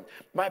ignorant.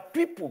 My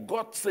people,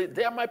 God said,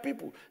 they are my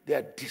people. They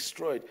are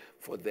destroyed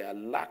for their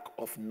lack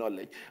of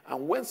knowledge.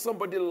 And when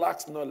somebody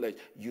lacks knowledge,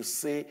 you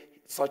say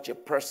such a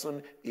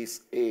person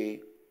is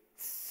a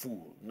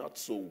fool, not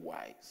so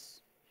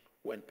wise.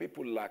 When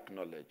people lack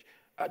knowledge,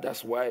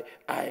 that's why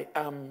I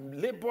am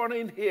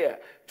laboring here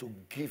to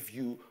give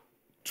you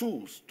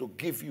tools, to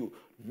give you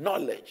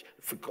knowledge,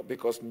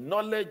 because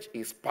knowledge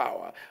is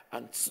power.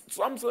 And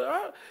some say,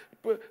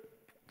 but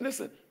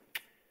listen,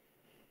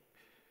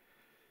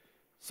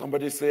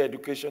 somebody say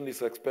education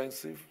is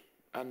expensive,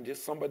 and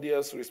just somebody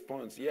else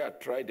responds, yeah,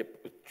 try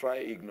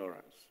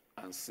ignorance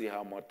and see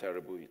how more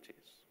terrible it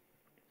is.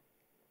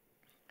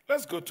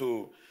 Let's go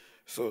to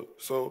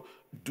so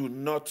do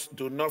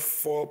not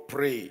fall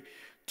prey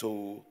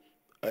to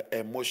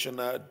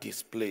emotional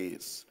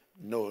displays.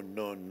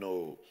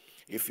 No.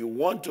 If you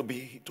want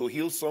to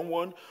heal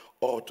someone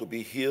or to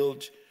be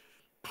healed,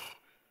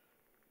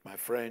 my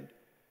friend,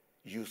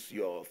 use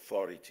your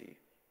authority.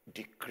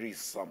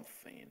 Decrease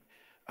something.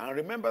 And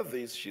remember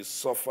this, she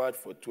suffered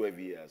for 12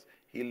 years.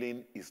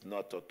 Healing is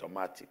not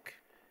automatic.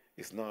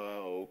 It's not,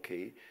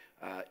 okay,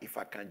 if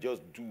I can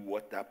just do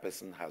what that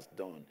person has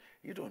done.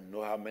 You don't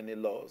know how many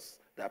laws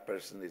that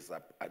person is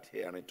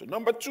adhering to.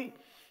 Number two,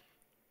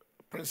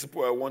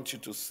 principle I want you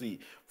to see.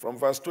 From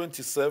verse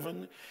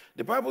 27,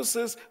 the Bible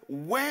says,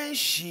 when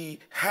she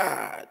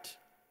heard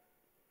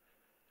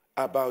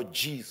about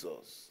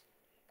Jesus,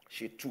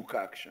 she took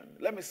action.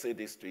 Let me say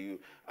this to you,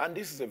 and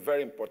this is a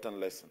very important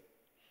lesson.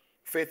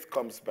 Faith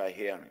comes by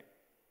hearing.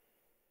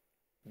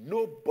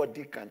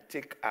 Nobody can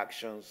take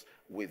actions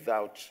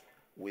without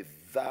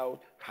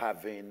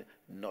having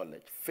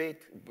knowledge.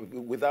 Faith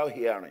without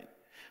hearing.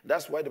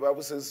 That's why the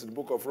Bible says in the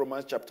book of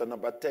Romans chapter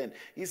number 10,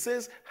 it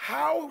says,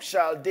 how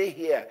shall they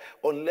hear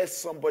unless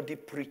somebody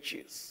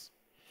preaches?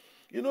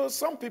 You know,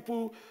 some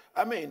people,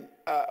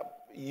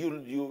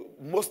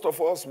 most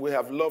of us, we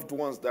have loved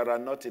ones that are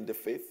not in the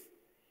faith.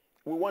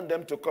 We want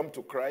them to come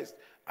to Christ.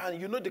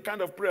 And you know the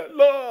kind of prayer,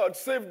 Lord,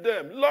 save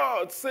them.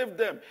 Lord, save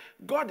them.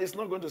 God is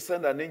not going to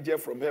send an angel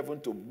from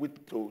heaven to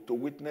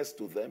witness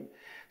to them.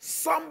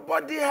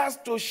 Somebody has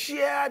to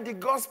share the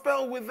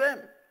gospel with them.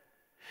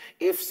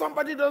 If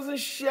somebody doesn't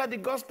share the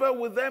gospel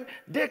with them,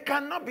 they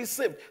cannot be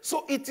saved.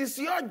 So it is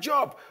your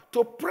job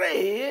to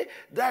pray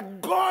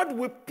that God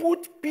will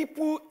put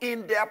people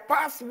in their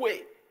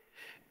pathway.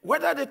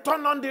 Whether they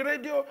turn on the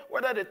radio,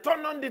 whether they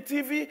turn on the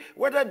TV,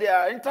 whether they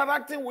are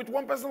interacting with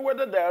one person,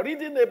 whether they are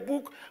reading a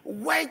book,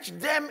 wedge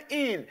them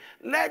in.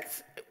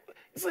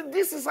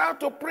 This is how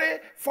to pray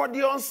for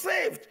the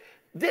unsaved.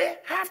 They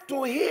have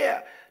to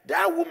hear.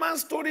 That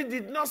woman's story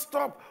did not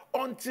stop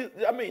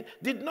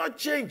did not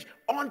change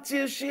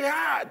until she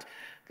heard.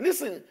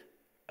 Listen,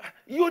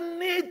 you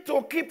need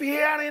to keep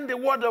hearing the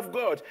word of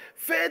God.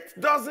 Faith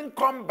doesn't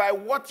come by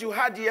what you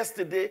heard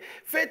yesterday.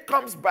 Faith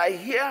comes by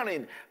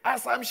hearing.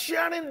 As I'm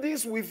sharing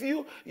this with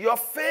you, your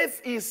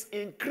faith is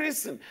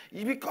increasing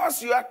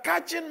because you are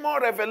catching more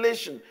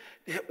revelation.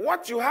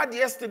 What you heard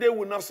yesterday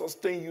will not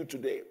sustain you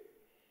today.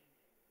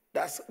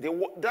 That's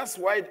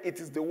why it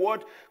is the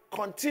word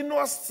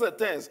continuous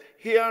tense,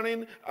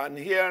 hearing and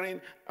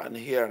hearing and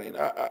hearing.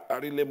 I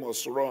really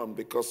must run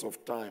because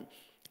of time.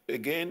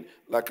 Again,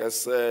 like I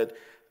said,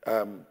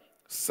 go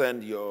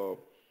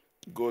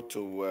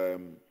to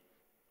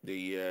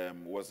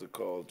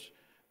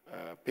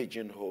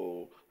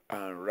Pigeonhole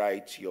and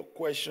write your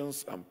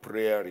questions and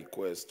prayer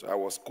requests. I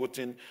was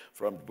quoting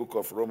from the book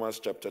of Romans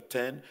chapter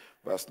 10,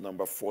 verse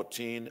number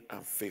 14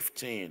 and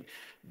 15.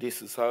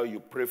 This is how you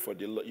pray for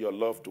your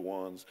loved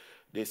ones.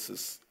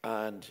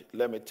 And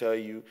let me tell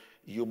you,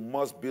 you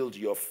must build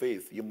your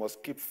faith. You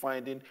must keep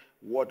finding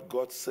what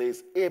God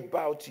says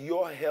about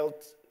your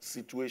health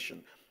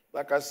situation.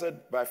 Like I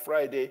said, by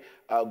Friday,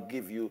 I'll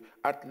give you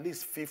at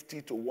least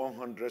 50 to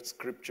 100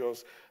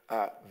 scriptures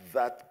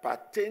that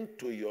pertain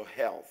to your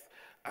health.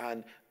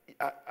 And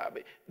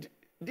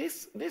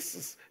this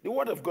is, the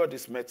word of God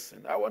is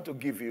medicine. I want to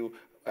give you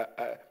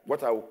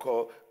what I would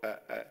call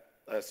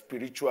a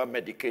spiritual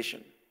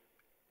medication.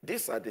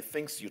 These are the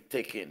things you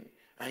take in,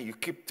 and you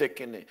keep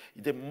taking it.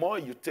 The more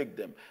you take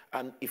them,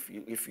 and if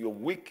you're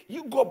weak,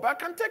 you go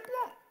back and take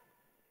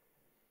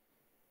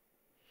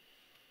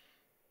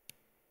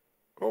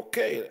more.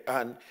 Okay,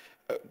 and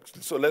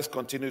so let's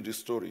continue the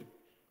story.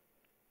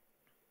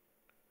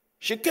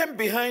 She came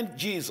behind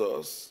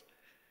Jesus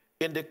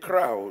in the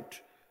crowd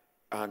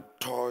and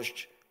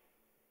touched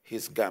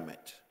his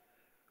garment.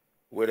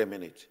 Wait a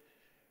minute.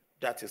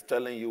 That is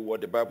telling you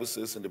what the Bible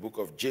says in the book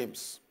of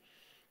James.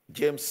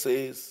 James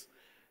says,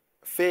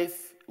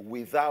 faith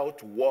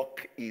without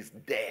work is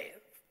dead.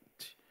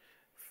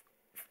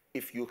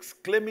 If you're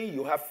claiming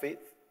you have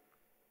faith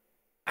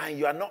and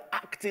you are not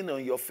acting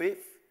on your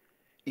faith,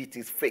 it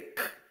is fake.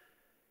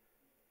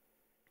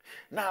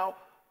 Now,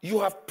 you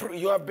have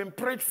been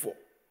prayed for.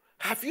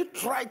 Have you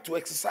tried to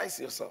exercise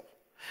yourself?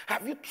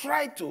 Have you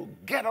tried to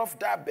get off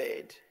that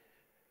bed?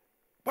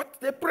 But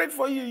they prayed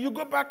for you. You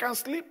go back and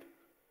sleep.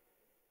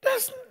 There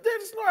is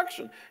no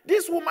action.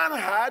 This woman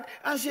had,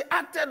 and she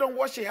acted on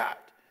what she had.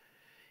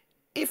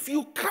 If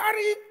you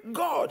carry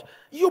God,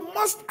 you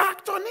must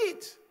act on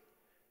it.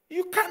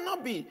 You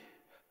cannot be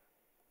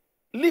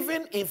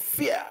living in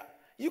fear.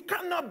 You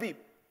cannot be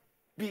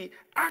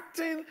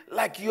acting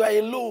like you are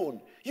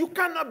alone. You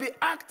cannot be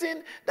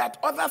acting that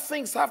other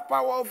things have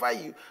power over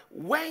you.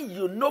 When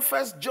you know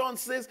 1 John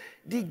says,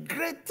 the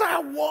greater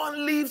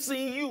one lives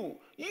in you.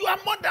 You are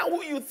more than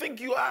who you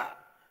think you are.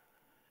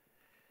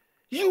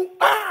 You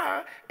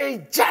are a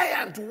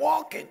giant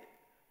walking.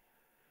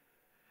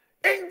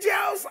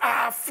 Angels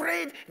are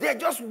afraid. They're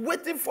just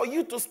waiting for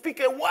you to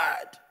speak a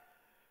word.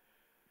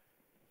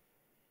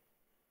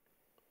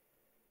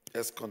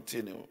 Let's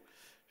continue.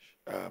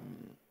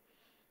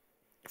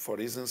 For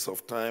reasons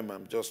of time,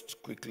 I'm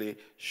just quickly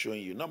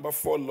showing you. Number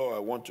 4 law I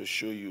want to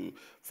show you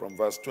from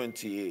verse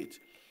 28.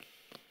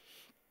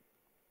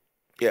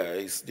 Yeah,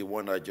 it's the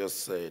one I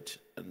just said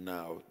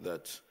now,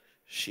 that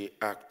she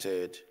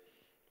acted.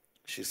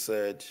 She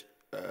said,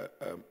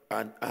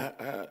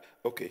 verse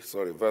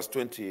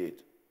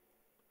 28.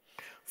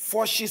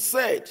 For she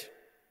said,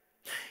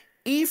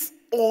 if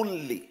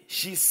only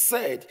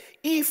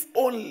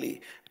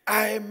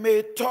I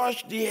may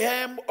touch the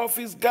hem of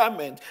his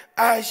garment,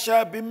 I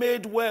shall be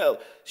made well.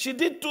 She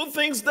did 2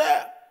 things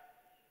there.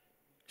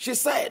 She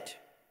said,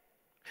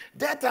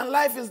 Death and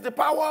life is the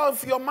power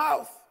of your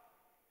mouth.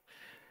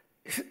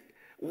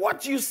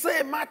 What you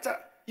say matter.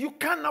 You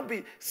cannot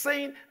be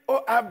saying,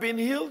 oh, I've been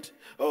healed.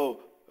 Oh,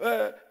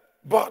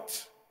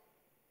 but.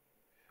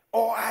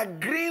 Or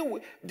agree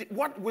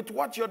with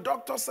what your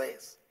doctor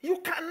says. You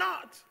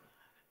cannot.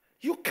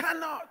 You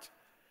cannot.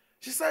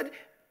 She said,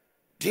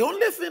 the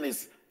only thing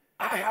is,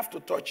 I have to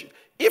touch it.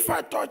 If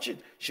I touch it,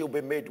 she'll be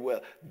made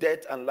well.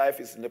 Death and life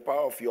is in the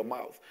power of your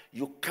mouth.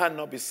 You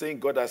cannot be saying,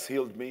 God has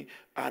healed me,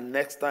 and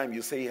next time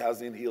you say he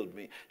hasn't healed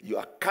me. You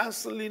are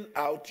canceling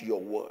out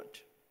your word.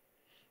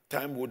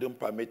 Time wouldn't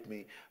permit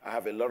me. I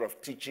have a lot of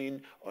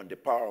teaching on the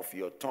power of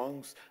your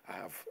tongues. I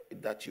have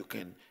that you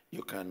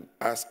can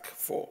ask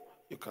for.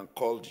 You can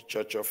call the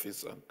church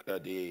office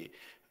and the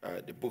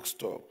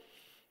bookstore.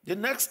 The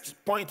next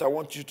point I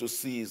want you to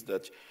see is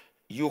that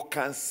you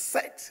can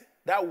set.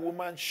 That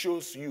woman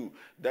shows you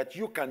that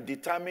you can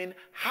determine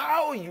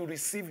how you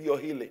receive your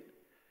healing.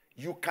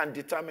 You can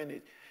determine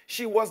it.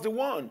 She was the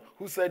one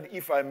who said,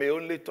 if I may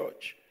only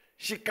touch.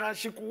 She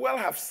could well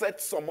have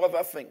said some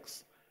other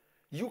things.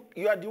 You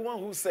are the one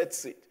who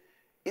sets it.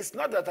 It's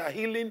not that her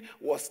healing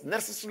was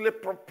necessarily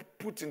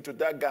put into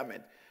that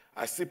garment.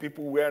 I see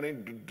people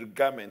wearing the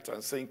garment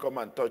and saying, come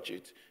and touch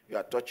it. You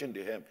are touching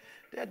the hem.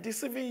 They are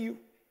deceiving you.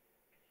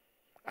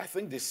 I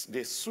think the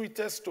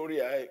sweetest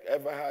story I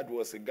ever had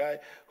was a guy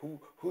who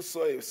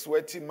saw a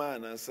sweaty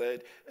man and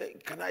said, hey,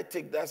 can I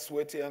take that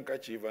sweaty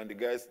handkerchief? And the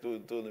guy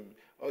told him,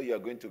 all you are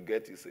going to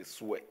get is a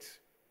sweat.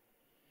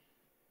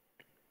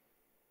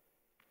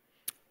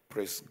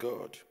 Praise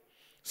God.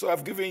 So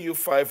I've given you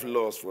 5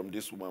 laws from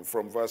this woman.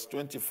 From verse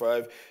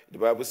 25, the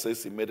Bible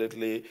says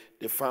immediately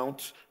the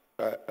fount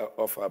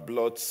of her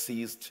blood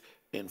ceased.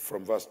 And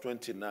from verse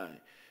 29,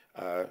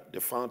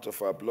 the fount of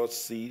her blood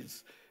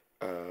ceased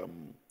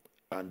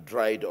and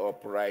dried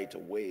up right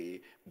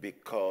away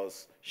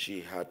because she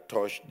had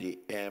touched the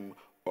hem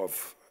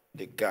of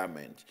the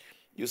garment.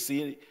 You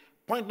see,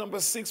 point number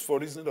 6, for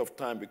reason of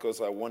time,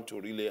 because I want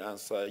to really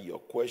answer your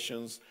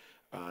questions,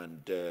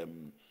 and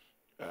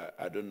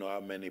I don't know how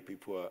many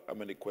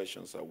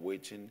questions are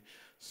waiting,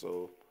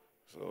 so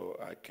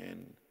I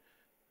can.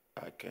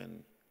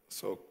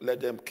 So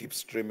let them keep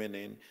streaming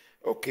in.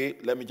 Okay,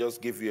 let me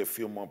just give you a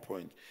few more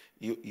points.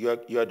 You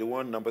are the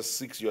one, number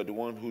 6, you are the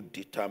one who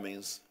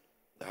determines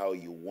how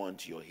you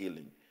want your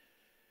healing.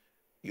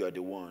 You are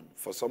the one.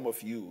 For some of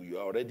you, you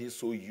are already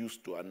so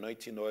used to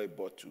anointing oil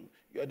bottle.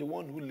 You are the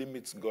one who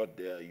limits God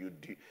there. You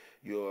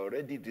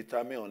already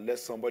determined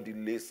unless somebody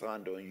lays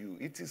hand on you.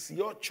 It is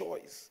your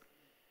choice.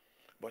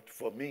 But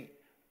for me,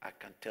 I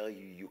can tell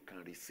you, you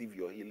can receive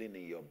your healing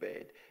in your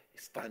bed,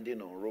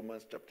 standing on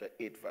Romans chapter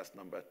 8, verse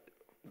number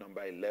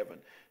 11,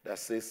 that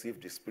says, if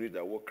the spirit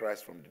that woke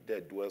Christ from the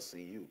dead dwells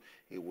in you,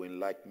 it will in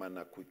like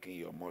manner quicken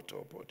your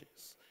mortal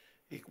bodies.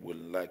 It will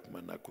in like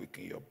manner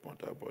quicken your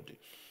mortal body.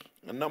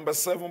 And number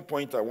 7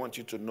 point I want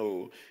you to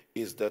know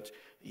is that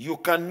you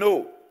can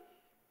know.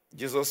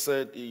 Jesus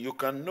said, you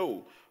can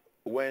know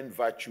when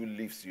virtue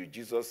leaves you.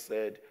 Jesus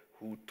said,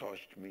 who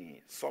touched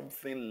me?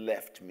 Something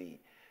left me.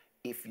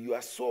 If you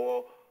are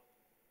so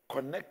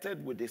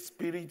connected with the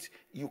Spirit,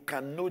 you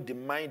can know the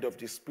mind of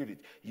the Spirit.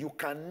 You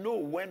can know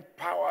when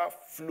power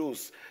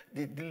flows.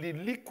 The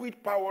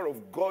liquid power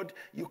of God,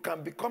 you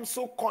can become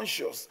so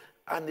conscious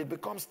and it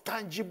becomes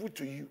tangible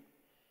to you.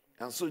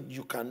 And so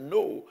you can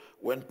know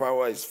when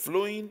power is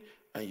flowing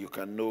and you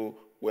can know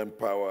when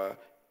power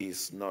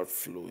is not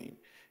flowing.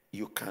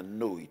 You can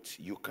know it.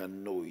 You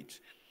can know it.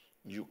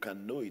 You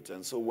can know it.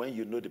 And so when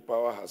you know the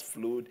power has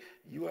flowed,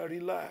 you are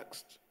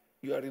relaxed.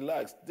 You are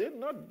relaxed.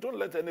 Don't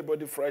let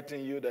anybody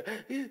frighten you that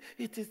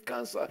it is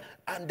cancer.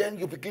 And then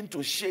you begin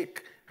to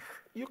shake.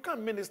 You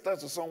can't minister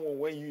to someone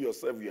when you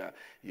yourself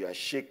you are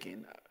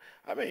shaking.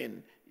 I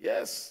mean,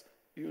 yes,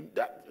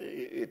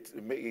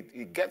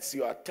 it gets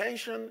your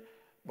attention,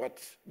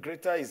 but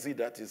greater is it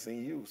that is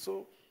in you.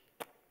 So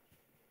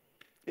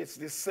it's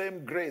the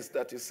same grace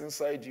that is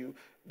inside you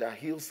that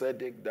heals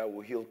headache, that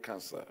will heal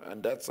cancer.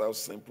 And that's how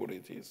simple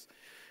it is.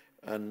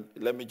 And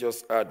let me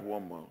just add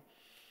one more.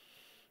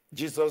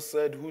 Jesus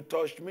said, who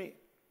touched me?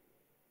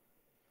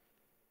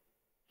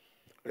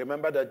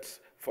 Remember that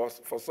for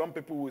some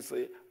people who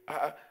say,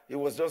 he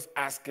was just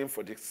asking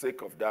for the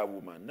sake of that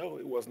woman. No,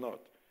 it was not.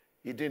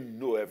 He didn't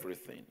know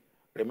everything.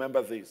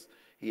 Remember this.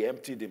 He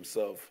emptied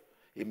himself.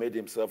 He made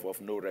himself of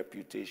no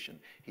reputation.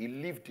 He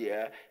lived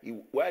there.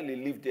 While he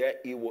lived there,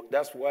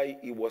 that's why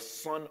he was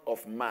Son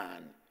of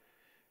Man.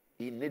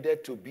 He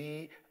needed to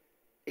be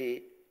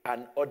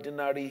an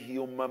ordinary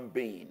human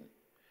being.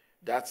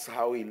 That's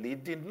how he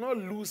lived. He did not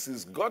lose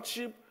his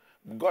godheadship,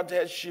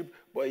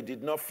 but he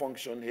did not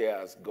function here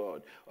as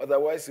God.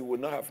 Otherwise, he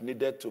would not have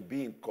needed to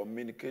be in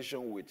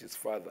communication with his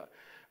Father.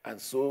 And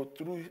so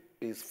through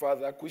his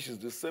Father, which is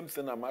the same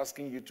thing I'm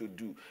asking you to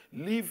do,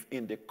 live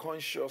in the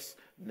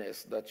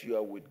consciousness that you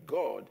are with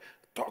God.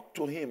 Talk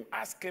to him,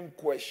 ask him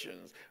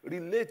questions,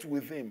 relate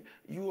with him.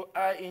 You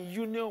are in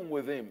union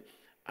with him,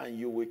 and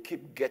you will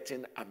keep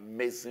getting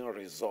amazing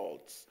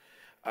results.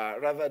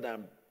 Rather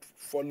than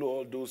follow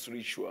all those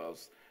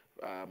rituals,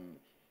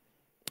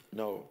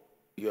 no,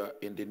 You are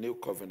in the new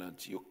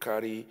covenant. You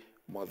carry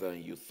more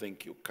than you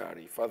think you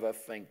carry. Father,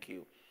 thank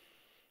you.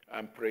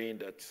 I'm praying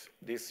that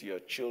your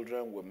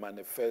children will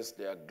manifest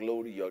their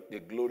glory, the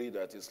glory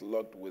that is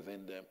locked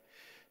within them.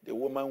 The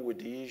woman with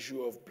the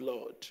issue of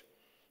blood,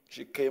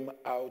 she came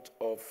out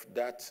of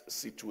that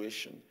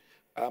situation.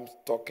 I'm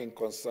talking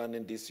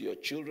concerning your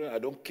children. I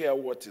don't care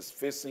what is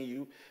facing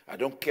you. I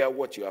don't care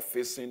what you are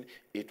facing.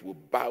 It will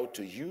bow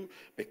to you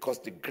because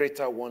the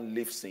greater one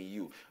lives in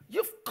you.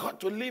 You've got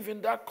to live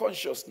in that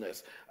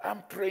consciousness.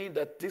 I'm praying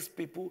that these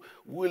people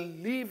will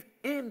live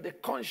in the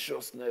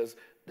consciousness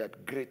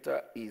that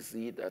greater is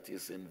he that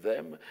is in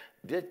them.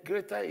 That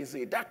greater is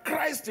he. That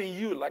Christ in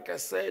you, like I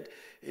said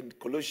in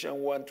Colossians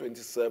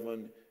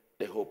 1:27,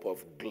 the hope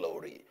of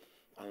glory.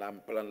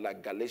 And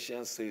like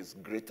Galatians says,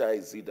 greater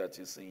is he that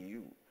is in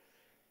you.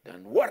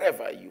 Then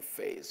whatever you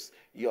face,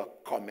 you're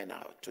coming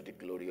out to the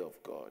glory of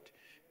God.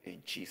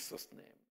 In Jesus' name.